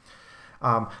cancer.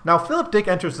 Now, Philip Dick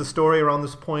enters the story around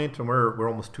this point, and we're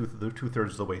almost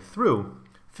two-thirds of the way through.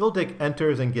 Phil Dick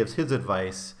enters and gives his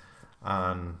advice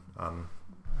on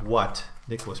what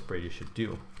Nicholas Brady should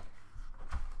do.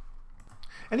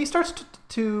 And he starts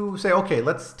to say, okay,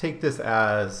 let's take this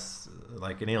as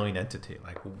like an alien entity.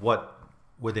 Like, what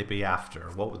would they be after?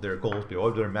 What would their goals be?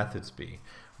 What would their methods be?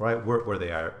 Right? Where they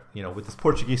are, with this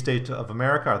Portuguese state of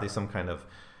America, are they some kind of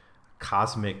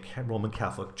cosmic Roman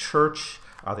Catholic church?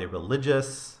 Are they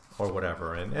religious or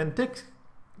whatever? And Dick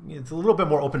is a little bit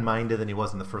more open-minded than he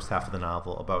was in the first half of the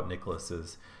novel about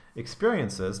Nicholas's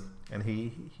experiences, and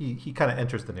he kind of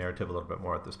enters the narrative a little bit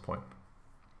more at this point.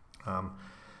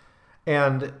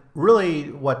 And really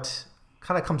what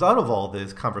kind of comes out of all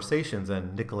these conversations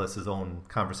and Nicholas's own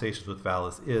conversations with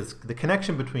Valis is the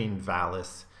connection between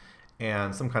Valis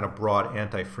and some kind of broad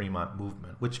anti-Fremont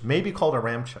movement, which may be called a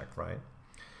Aramchek, right?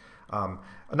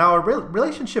 Now, a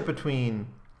relationship between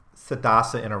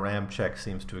Sadassa and Aramchek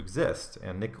seems to exist,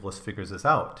 and Nicholas figures this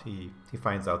out. He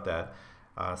finds out that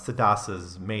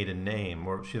Sadassa's maiden name,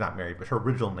 or she's not married, but her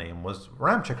original name was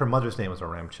Aramchek. Her mother's name was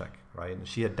Aramchek, right? And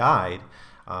she had died,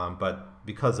 but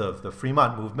because of the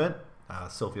Fremont movement,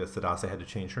 Silvia Sadassa had to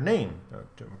change her name.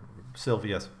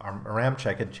 Silvia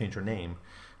Aramchek had to change her name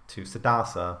to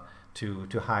Sadassa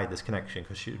to hide this connection,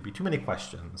 because she'd be too many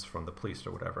questions from the police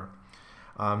or whatever.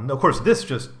 Of course, this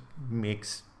just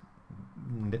makes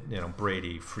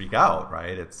Brady freak out,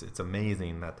 right? It's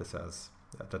amazing that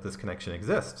this connection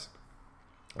exists.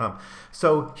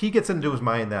 So he gets into his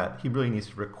mind that he really needs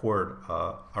to record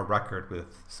a record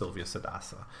with Silvia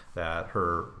Sadassa, that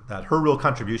her real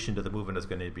contribution to the movement is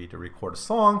going to be to record a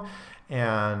song,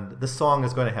 and the song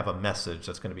is going to have a message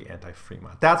that's going to be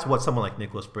anti-Fremont. That's what someone like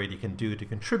Nicholas Brady can do to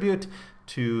contribute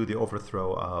to the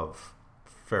overthrow of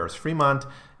Ferris Fremont,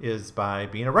 is by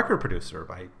being a record producer,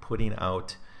 by putting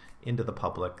out into the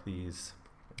public these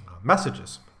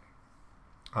messages.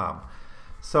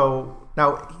 So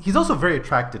now he's also very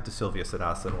attracted to Silvia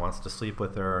Sadassa and wants to sleep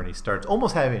with her, and he starts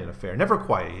almost having an affair. He never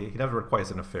quite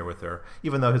has an affair with her,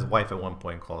 even though his wife at one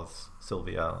point calls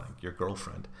Silvia like your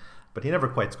girlfriend. But he never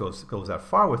quite goes that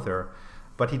far with her.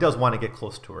 But he does want to get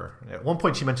close to her. At one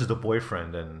point she mentions a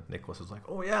boyfriend, and Nicholas is like,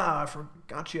 "Oh yeah, I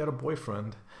forgot she had a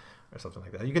boyfriend," or something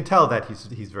like that. You can tell that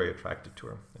he's very attracted to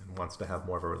her and wants to have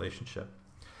more of a relationship.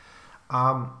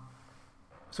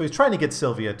 So he's trying to get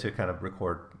Silvia to kind of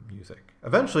record music.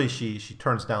 Eventually, she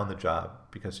turns down the job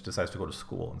because she decides to go to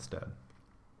school instead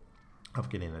of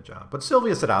getting a job. But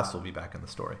Silvia Sadassa will be back in the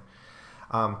story.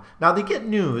 Now they get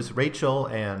news, Rachel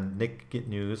and Nick get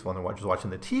news while they're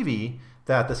watching the TV,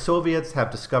 that the Soviets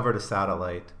have discovered a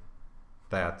satellite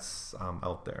that's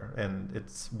out there. And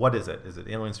what is it? Is it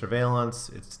alien surveillance?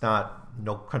 It's not,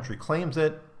 no country claims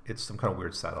it. It's some kind of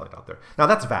weird satellite out there. Now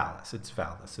that's Valis. It's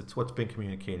Valis. It's what's been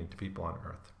communicating to people on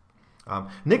Earth.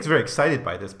 Nick's very excited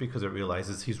by this because it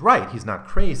realizes he's right. He's not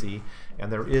crazy,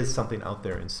 and there is something out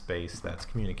there in space that's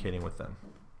communicating with them.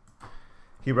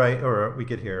 We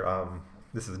get here,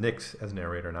 this is Nick as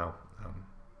narrator now.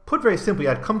 Put very simply,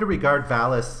 I'd come to regard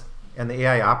Valis and the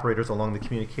AI operators along the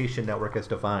communication network as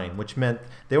divine, which meant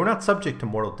they were not subject to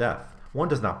mortal death. One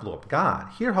does not blow up God.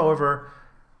 Here, however,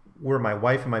 were my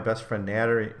wife and my best friend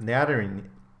nattering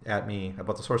at me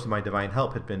about the source of my divine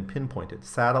help had been pinpointed.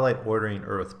 Satellite ordering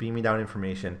Earth, beaming down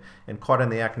information, and caught in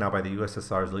the act now by the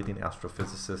USSR's leading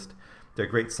astrophysicist, their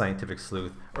great scientific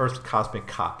sleuth, Earth's cosmic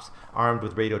cops, armed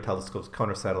with radio telescopes,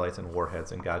 counter-satellites, and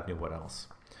warheads, and God knew what else.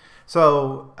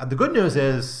 So the good news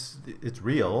is it's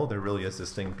real. There really is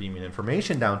this thing beaming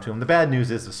information down to them. The bad news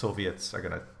is the Soviets are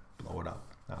going to blow it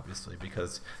up, obviously,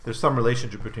 because there's some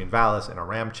relationship between Valis and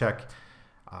Aramchek.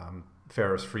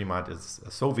 Ferris Fremont is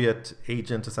a Soviet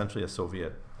agent, essentially a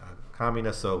Soviet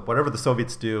communist. So whatever the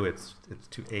Soviets do, it's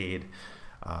to aid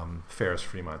Ferris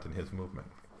Fremont in his movement.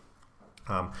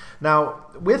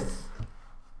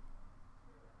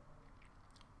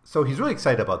 So he's really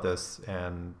excited about this,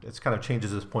 and it kind of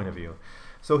changes his point of view.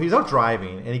 So he's out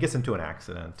driving, and he gets into an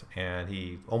accident, and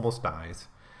he almost dies.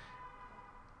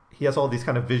 He has all these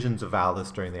kind of visions of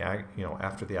Valis during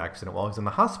after the accident while he's in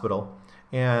the hospital,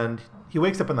 and he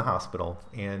wakes up in the hospital,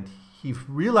 and he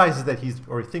realizes that he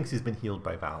thinks he's been healed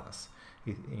by Valis.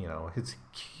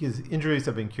 His injuries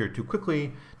have been cured too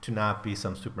quickly to not be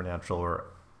some supernatural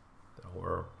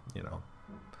or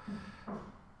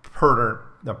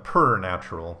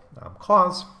preternatural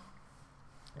cause,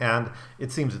 and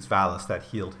it seems it's Valis that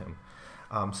healed him.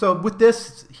 So with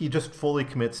this, he just fully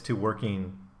commits to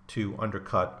working to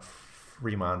undercut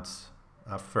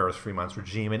Ferris Fremont's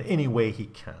regime in any way he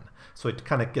can. So it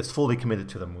kind of gets fully committed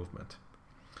to the movement.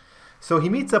 So he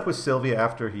meets up with Sylvia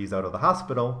after he's out of the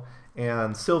hospital,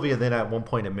 and Sylvia then at one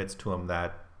point admits to him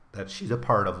that she's a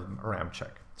part of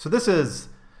Aramchek. So this is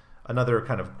another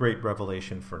kind of great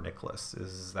revelation for Nicholas,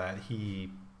 is that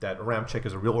Aramchek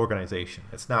is a real organization.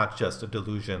 It's not just a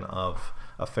delusion of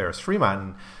Ferris Fremont.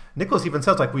 And Nicholas even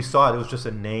says, like, we saw it was just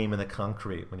a name in the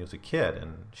concrete when he was a kid.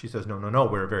 And she says, no,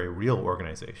 we're a very real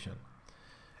organization.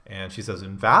 And she says,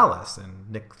 in Valis. And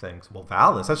Nick thinks, well,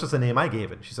 Valis, that's just the name I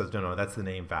gave it. She says, no, that's the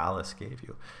name Valis gave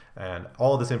you. And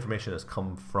all of this information has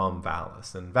come from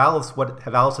Valis. And Valis, what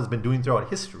Valis has been doing throughout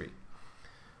history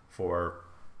for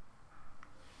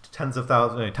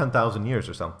 10,000 years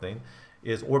or something,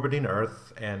 is orbiting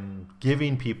Earth and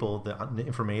giving people the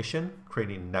information,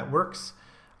 creating networks,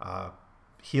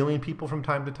 healing people from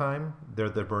time to time. They're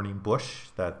the burning bush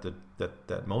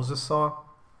that Moses saw.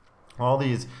 All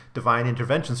these divine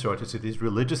interventions throughout history, these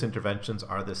religious interventions,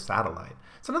 are this satellite.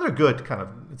 It's another good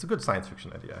it's a good science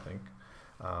fiction idea, I think.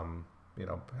 I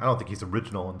don't think he's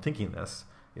original in thinking this,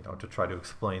 to try to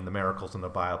explain the miracles in the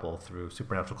Bible through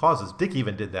supernatural causes. Dick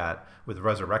even did that with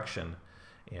resurrection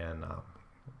in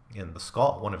The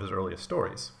Skull, one of his earliest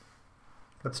stories.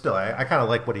 But still, I kind of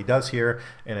like what he does here,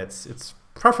 and it's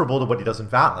preferable to what he does in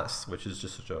Valis, which is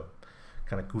just such a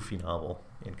kind of goofy novel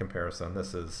in comparison.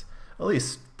 This is at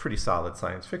least pretty solid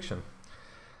science fiction.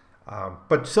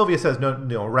 But Sylvia says, no,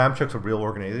 Aramchek's a real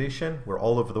organization. We're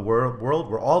all over the world.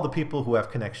 We're all the people who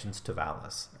have connections to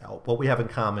Valis. What we have in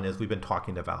common is we've been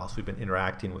talking to Valis. We've been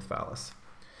interacting with Valis.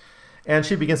 And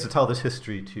she begins to tell this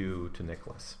history to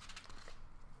Nicholas.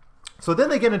 So then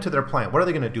they get into their plan. What are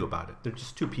they going to do about it? They're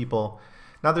just two people.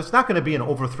 Now, there's not going to be an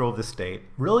overthrow of the state.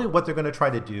 Really, what they're going to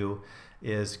try to do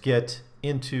is get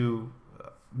into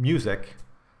music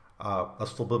a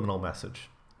subliminal message.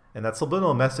 And that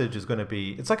subliminal message is going to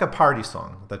be, it's like a party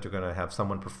song that you're going to have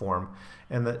someone perform.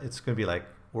 And that it's going to be like,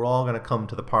 we're all going to come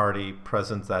to the party,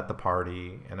 presents at the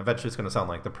party, and eventually it's going to sound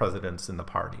like the president's in the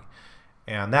party.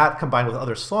 And that combined with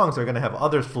other songs, they're going to have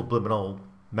other subliminal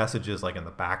messages like in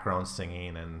the background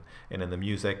singing and in the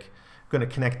music, going to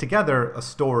connect together a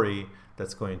story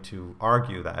that's going to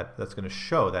argue that's going to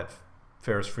show that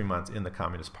Ferris Fremont's in the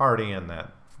Communist Party and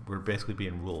that we're basically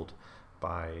being ruled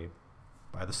by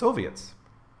the Soviets.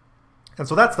 And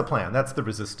so that's the plan. That's the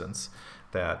resistance.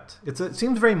 It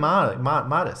seems very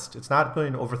modest. It's not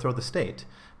going to overthrow the state,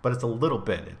 but it's a little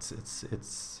bit.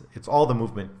 It's all the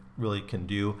movement really can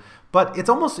do. But it's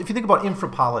almost, if you think about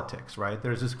infrapolitics, right?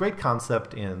 There's this great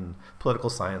concept in political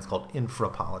science called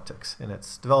infrapolitics, and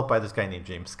it's developed by this guy named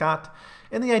James Scott.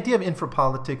 And the idea of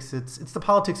infrapolitics, it's the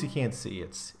politics you can't see.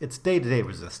 It's day-to-day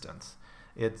resistance.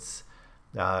 It's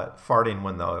farting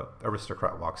when the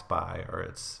aristocrat walks by, or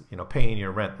it's paying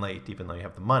your rent late even though you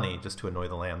have the money just to annoy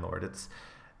the landlord.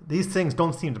 These things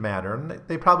don't seem to matter, and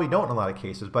they probably don't in a lot of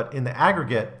cases, but in the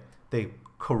aggregate they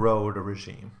corrode a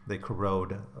regime. They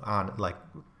corrode on like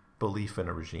belief in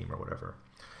a regime or whatever.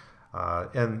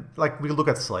 And like we look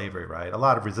at slavery, right? A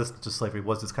lot of resistance to slavery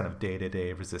was this kind of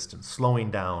day-to-day resistance,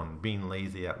 slowing down, being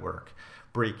lazy at work.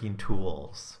 breaking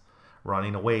tools,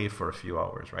 running away for a few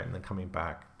hours, right, and then coming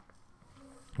back.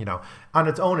 On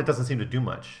its own, it doesn't seem to do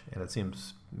much, and it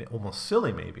seems almost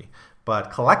silly maybe,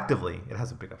 but collectively, it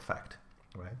has a big effect,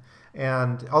 right?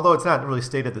 And although it's not really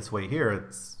stated this way here,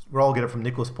 we're all getting it from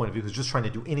Nicholas' point of view, who's just trying to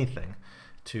do anything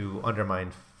to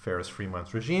undermine Ferris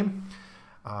Fremont's regime.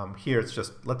 Here, it's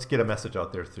just, let's get a message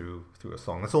out there through a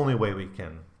song. That's the only way we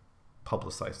can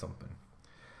publicize something.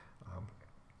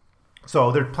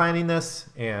 So they're planning this,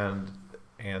 and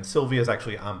Sylvia's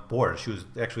actually on board.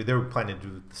 They were planning to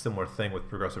do a similar thing with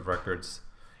Progressive Records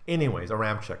anyways.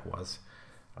 Aramchek was.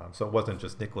 So it wasn't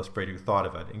just Nicholas Brady who thought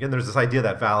of it. Again, there's this idea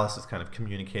that Valis is kind of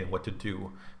communicating what to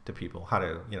do to people, how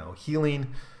to,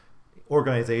 healing,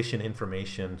 organization,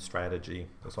 information, strategy.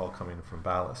 That's all coming from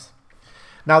Valis.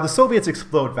 Now, the Soviets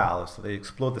explode Valis. So they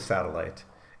explode the satellite.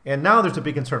 And now there's a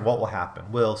big concern. What will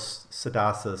happen? Will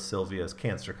Sadassa's, Sylvia's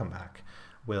cancer come back?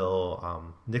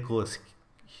 Will Nicholas,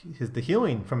 the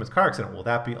healing from his car accident, will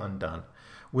that be undone?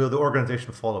 Will the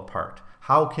organization fall apart?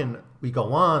 How can we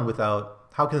go on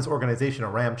how can this organization,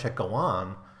 Aramchek, go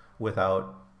on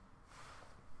without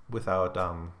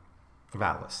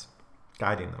Valis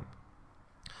guiding them?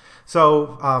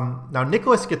 So now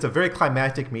Nicholas gets a very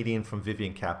climactic meeting from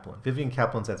Vivian Kaplan. Vivian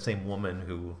Kaplan's that same woman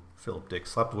who Philip Dick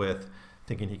slept with,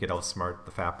 thinking he could outsmart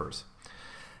the Fappers.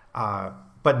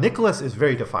 But Nicholas is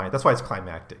very defiant. That's why it's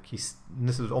climactic.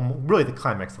 This is really the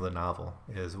climax of the novel,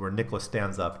 is where Nicholas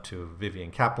stands up to Vivian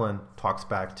Kaplan, talks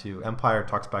back to Empire,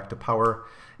 talks back to power,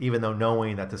 even though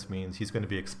knowing that this means he's going to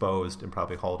be exposed and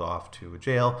probably hauled off to a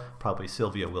jail. Probably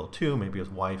Sylvia will too. Maybe his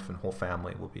wife and whole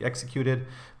family will be executed.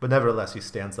 But nevertheless, he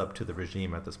stands up to the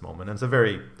regime at this moment. And it's a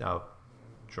very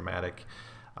dramatic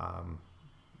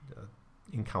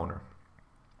encounter.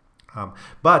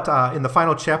 But in the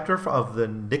final chapter of the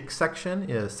Nick section,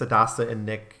 Sadassa and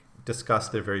Nick discuss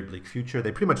their very bleak future.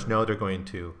 They pretty much know they're going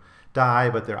to die,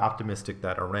 but they're optimistic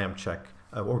that Aramchek,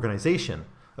 an organization,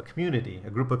 a community, a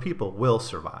group of people will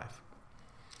survive.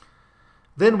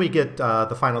 Then we get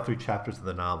the final 3 chapters of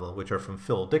the novel, which are from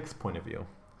Phil Dick's point of view.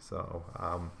 So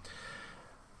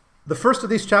the first of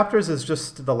these chapters is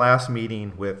just the last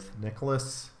meeting with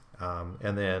Nicholas,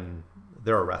 and then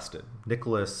they're arrested.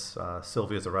 Nicholas,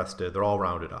 Sylvia's arrested. They're all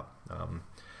rounded up.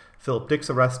 Philip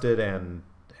Dick's arrested and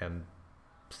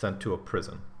sent to a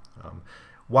prison.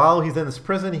 While he's in this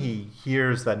prison, he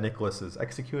hears that Nicholas is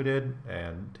executed,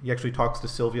 and he actually talks to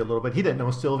Sylvia a little bit. He didn't know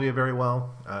Sylvia very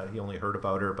well. He only heard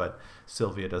about her, but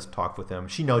Sylvia does talk with him.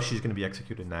 She knows she's going to be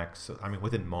executed next. So,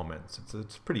 within moments.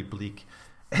 It's a pretty bleak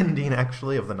ending,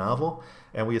 actually, of the novel,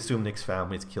 and we assume Nick's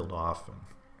family is killed off.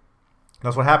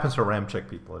 That's what happens to Aramchek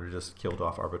people. They're just killed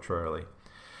off arbitrarily.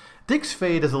 Dick's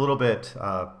fate is a little bit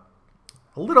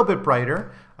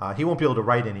brighter. He won't be able to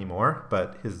write anymore,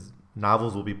 but his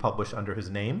novels will be published under his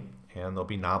name, and there'll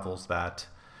be novels that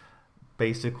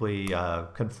basically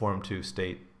conform to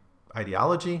state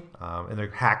ideology, and they're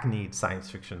hackneyed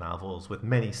science fiction novels with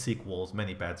many sequels,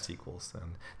 many bad sequels.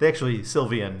 And they actually,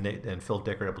 Sylvia and Phil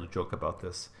Dick are able to joke about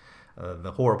this,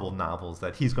 the horrible novels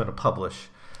that he's going to publish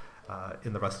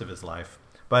in the rest of his life.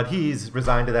 But he's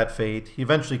resigned to that fate. He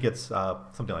eventually gets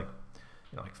something like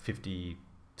 50,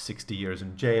 60 years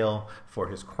in jail for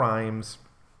his crimes.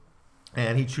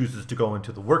 And he chooses to go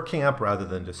into the work camp rather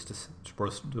than just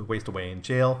to waste away in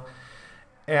jail.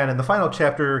 And in the final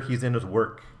chapter, he's in his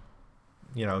work.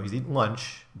 He's eating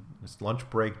lunch, his lunch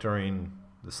break during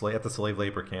at the slave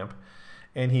labor camp.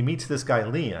 And he meets this guy,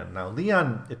 Leon. Now,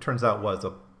 Leon, it turns out, was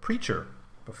a preacher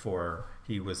before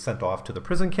he was sent off to the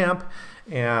prison camp.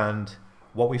 And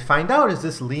what we find out is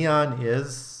this Leon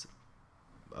is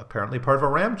apparently part of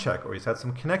Aramchek, or he's had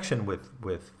some connection with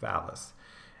Valis.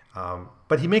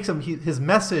 But he makes his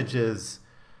message is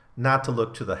not to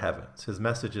look to the heavens. His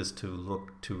message is to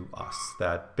look to us.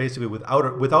 That basically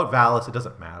without Valis, it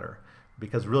doesn't matter,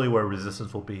 because really where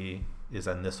resistance will be is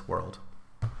in this world.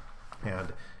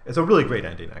 And it's a really great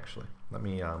ending, actually. Let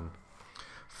me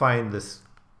find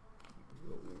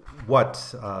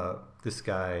what this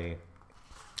guy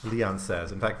Leon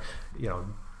says. In fact,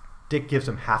 Dick gives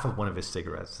him half of one of his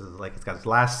cigarettes. So it's got his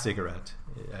last cigarette,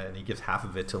 and he gives half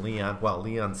of it to Leon while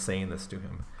Leon's saying this to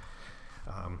him.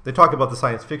 They talk about the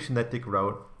science fiction that Dick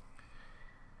wrote,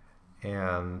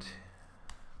 and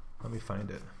let me find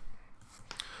it.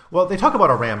 Well, they talk about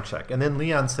Aramchek, and then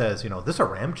Leon says, this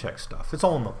Aramchek stuff, it's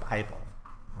all in the Bible,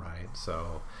 right?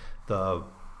 So the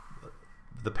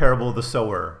parable of the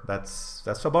sower, that's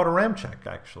about Aramchek,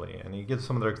 actually. And he gives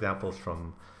some of their examples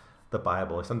from the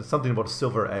Bible. He says something about a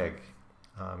silver egg.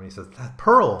 He says, that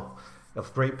pearl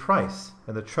of great price,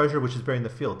 and the treasure which is buried in the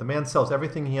field. The man sells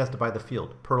everything he has to buy the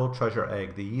field. Pearl, treasure,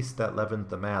 egg, the yeast that leavens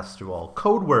the mass through all.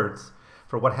 Code words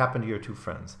for what happened to your two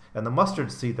friends. And the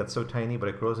mustard seed that's so tiny, but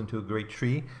it grows into a great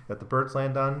tree that the birds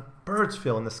land on, birds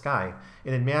fill in the sky.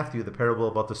 And in Matthew, the parable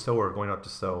about the sower going out to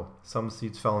sow. Some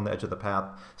seeds fell on the edge of the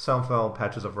path, some fell on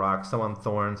patches of rocks, some on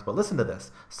thorns. But listen to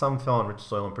this. Some fell on rich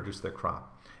soil and produced their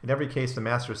crop. In every case, the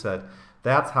master said,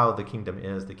 that's how the kingdom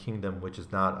is, the kingdom which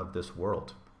is not of this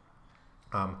world.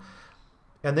 And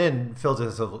then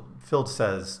Phil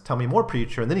says, tell me more,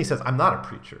 preacher. And then he says, I'm not a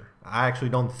preacher. I actually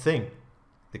don't think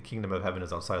the kingdom of heaven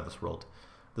is outside of this world.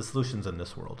 The solution's in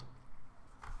this world.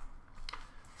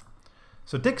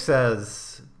 So Dick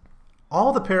says,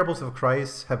 all the parables of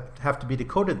Christ have to be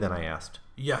decoded then, I asked.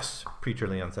 Yes, preacher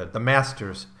Leon said. The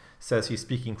master says he's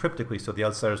speaking cryptically so the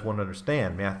outsiders won't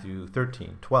understand. Matthew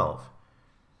 13:12.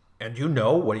 And you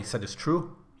know what he said is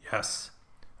true? Yes.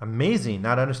 Amazing,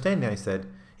 not understanding, I said.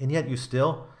 And yet you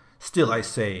still I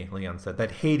say, Leon said,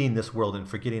 that hating this world and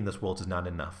forgetting this world is not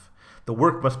enough. The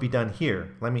work must be done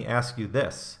here. Let me ask you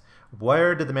this.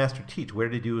 Where did the master teach? Where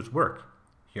did he do his work?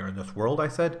 Here in this world, I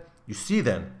said. You see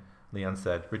then, Leon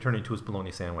said, returning to his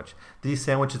bologna sandwich. These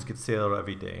sandwiches get stale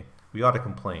every day. We ought to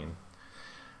complain.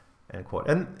 End quote.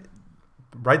 And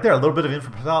right there, a little bit of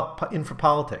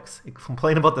infrapolitics.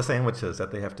 Complain about the sandwiches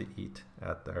that they have to eat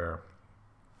at their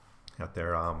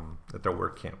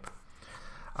work camp.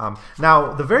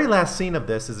 Now, the very last scene of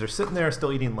this is they're sitting there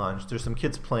still eating lunch. There's some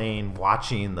kids playing,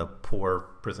 watching the poor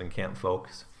prison camp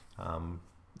folks,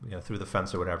 through the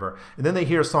fence or whatever. And then they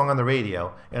hear a song on the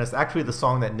radio, and it's actually the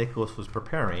song that Nicholas was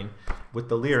preparing with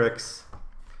the lyrics,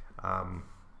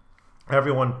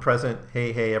 everyone present,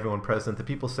 hey, hey, everyone present. The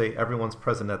people say everyone's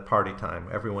present at party time.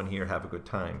 Everyone here have a good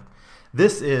time.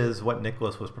 This is what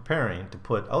Nicholas was preparing to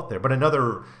put out there. But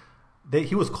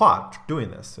he was caught doing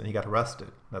this, and he got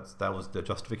arrested. That was the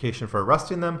justification for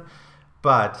arresting them.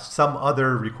 But some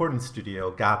other recording studio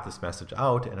got this message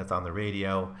out, and it's on the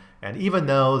radio. And even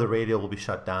though the radio will be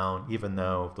shut down, even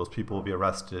though those people will be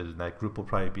arrested and that group will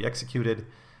probably be executed,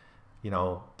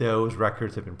 those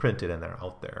records have been printed and they're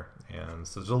out there. And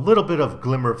so there's a little bit of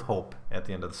glimmer of hope at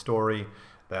the end of the story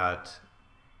that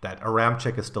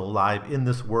Aramchik is still alive in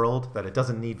this world, that it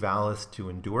doesn't need Valis to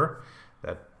endure,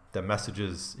 that the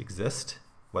messages exist,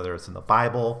 whether it's in the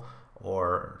Bible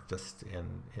or just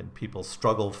in people's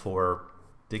struggle for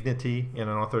dignity in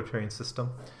an authoritarian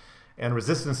system. And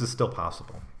resistance is still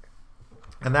possible.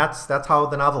 And that's how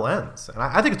the novel ends. And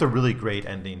I think it's a really great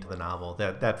ending to the novel.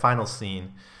 That final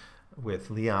scene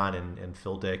with Leon and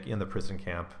Phil Dick in the prison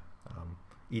camp,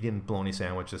 eating bologna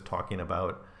sandwiches, talking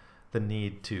about the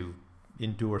need to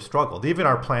endure struggle. They even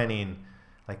are planning,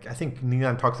 I think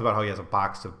Leon talks about how he has a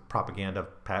box of propaganda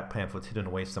pamphlets hidden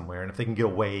away somewhere, and if they can get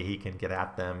away, he can get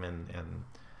at them and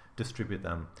distribute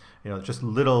them. Just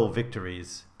little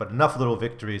victories, but enough little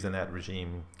victories in that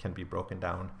regime can be broken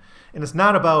down. And it's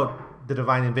not about the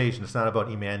divine invasion. It's not about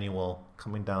Emmanuel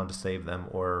coming down to save them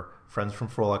or friends from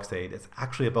Frolok's aid. It's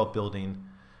actually about building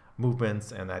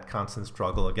movements and that constant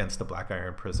struggle against the Black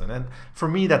Iron Prison. And for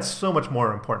me, that's so much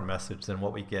more important message than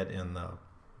what we get in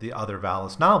the other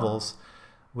Valis novels,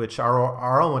 which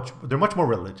they're much more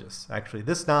religious, actually.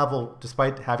 This novel,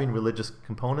 despite having religious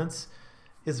components,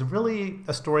 is really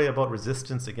a story about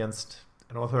resistance against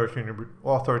an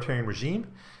authoritarian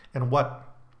regime and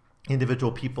what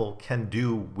individual people can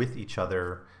do with each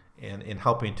other in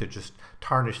helping to just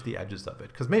tarnish the edges of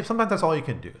it. Because sometimes that's all you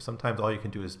can do. Sometimes all you can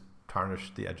do is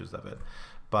tarnish the edges of it.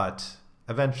 But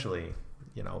eventually,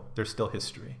 there's still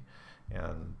history.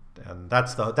 And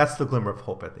that's the glimmer of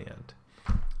hope at the end.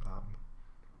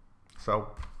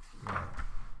 So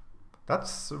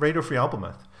that's Radio Free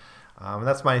Albemarle. And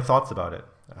that's my thoughts about it.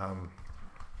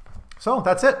 So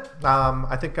that's it.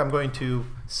 I think I'm going to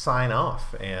sign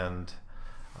off and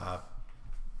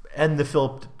end the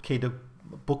Philip K. Dick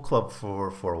book club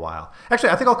for a while. Actually,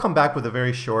 I think I'll come back with a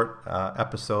very short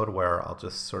episode where I'll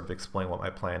just sort of explain what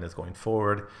my plan is going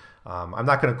forward. I'm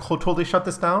not going to totally shut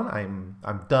this down.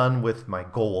 I'm done with my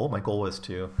goal. My goal is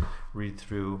to read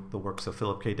through the works of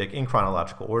Philip K. Dick in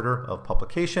chronological order of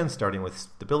publication, starting with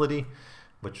Stability,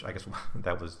 which I guess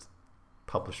that was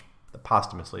published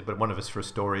posthumously, but one of his first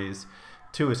stories,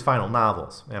 to his final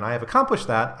novels. And I have accomplished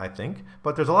that, I think,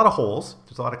 but there's a lot of holes.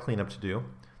 There's a lot of cleanup to do.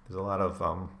 There's a lot of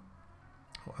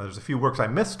there's a few works I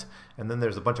missed, and then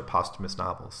there's a bunch of posthumous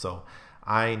novels. So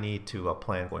I need to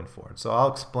plan going forward. So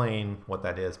I'll explain what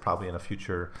that is probably in a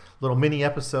future little mini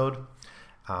episode.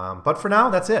 But for now,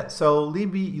 that's it. So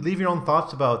leave your own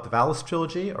thoughts about the Valis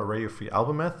trilogy or Radio Free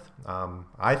Albemarle.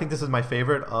 I think this is my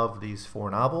favorite of these four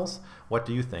novels. What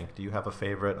do you think? Do you have a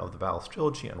favorite of the Valis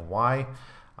trilogy, and why?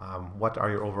 What are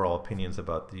your overall opinions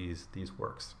about these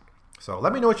works? So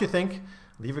let me know what you think.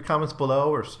 Leave your comments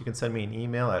below, or you can send me an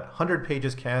email at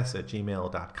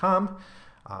 100pagescast@gmail.com.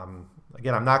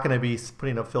 Again, I'm not going to be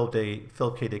putting up Philip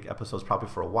K. Dick episodes probably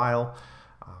for a while,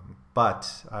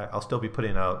 but I'll still be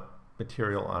putting out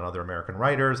material on other American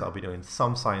writers. I'll be doing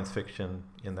some science fiction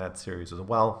in that series as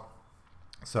well.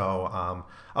 So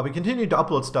I'll be continuing to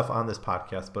upload stuff on this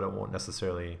podcast, but it won't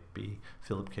necessarily be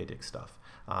Philip K. Dick stuff,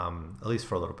 at least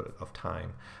for a little bit of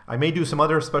time. I may do some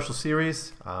other special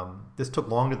series. This took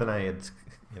longer than I had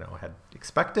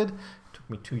expected. It took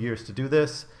me 2 years to do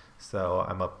this, so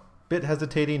I'm a bit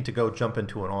hesitating to go jump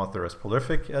into an author as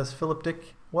prolific as Philip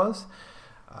Dick was.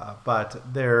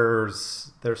 But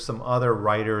there's some other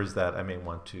writers that I may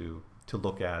want to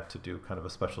look at, to do kind of a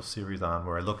special series on,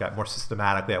 where I look at more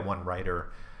systematically at one writer,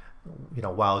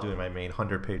 while doing my main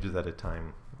 100 pages at a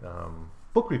time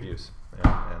book reviews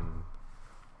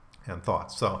and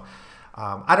thoughts. So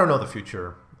I don't know the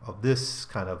future of this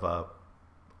kind of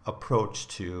approach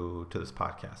to this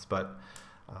podcast, but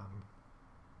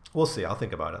we'll see. I'll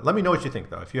think about it. Let me know what you think,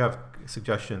 though. If you have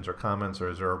suggestions or comments, or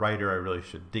is there a writer I really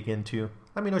should dig into,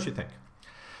 let me know what you think.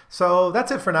 So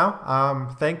that's it for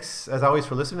now. Thanks, as always,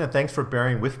 for listening, and thanks for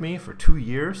bearing with me for 2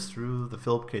 years through the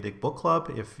Philip K. Dick Book Club.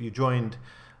 If you joined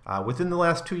within the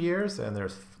last 2 years and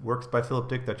there's works by Philip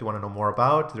Dick that you want to know more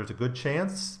about, there's a good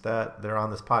chance that they're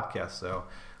on this podcast. So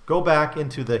go back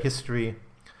into the history,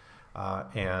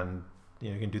 and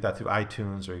you can do that through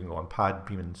iTunes, or you can go on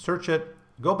Podbean and search it.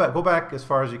 Go back as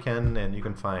far as you can, and you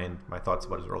can find my thoughts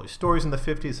about his early stories in the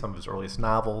 50s, some of his earliest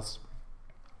novels.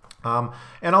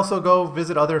 And also go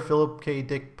visit other Philip K.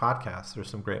 Dick podcasts.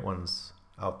 There's some great ones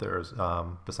out there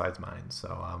besides mine.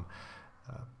 So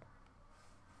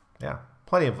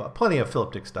plenty of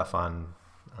Philip Dick stuff on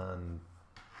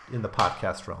in the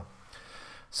podcast realm.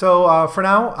 So for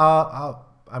now,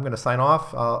 I'm going to sign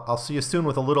off. I'll see you soon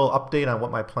with a little update on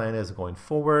what my plan is going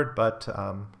forward. But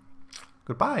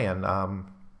goodbye, and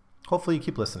hopefully you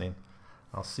keep listening.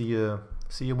 I'll see you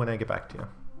when I get back to you.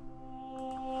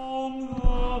 On the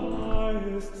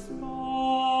highest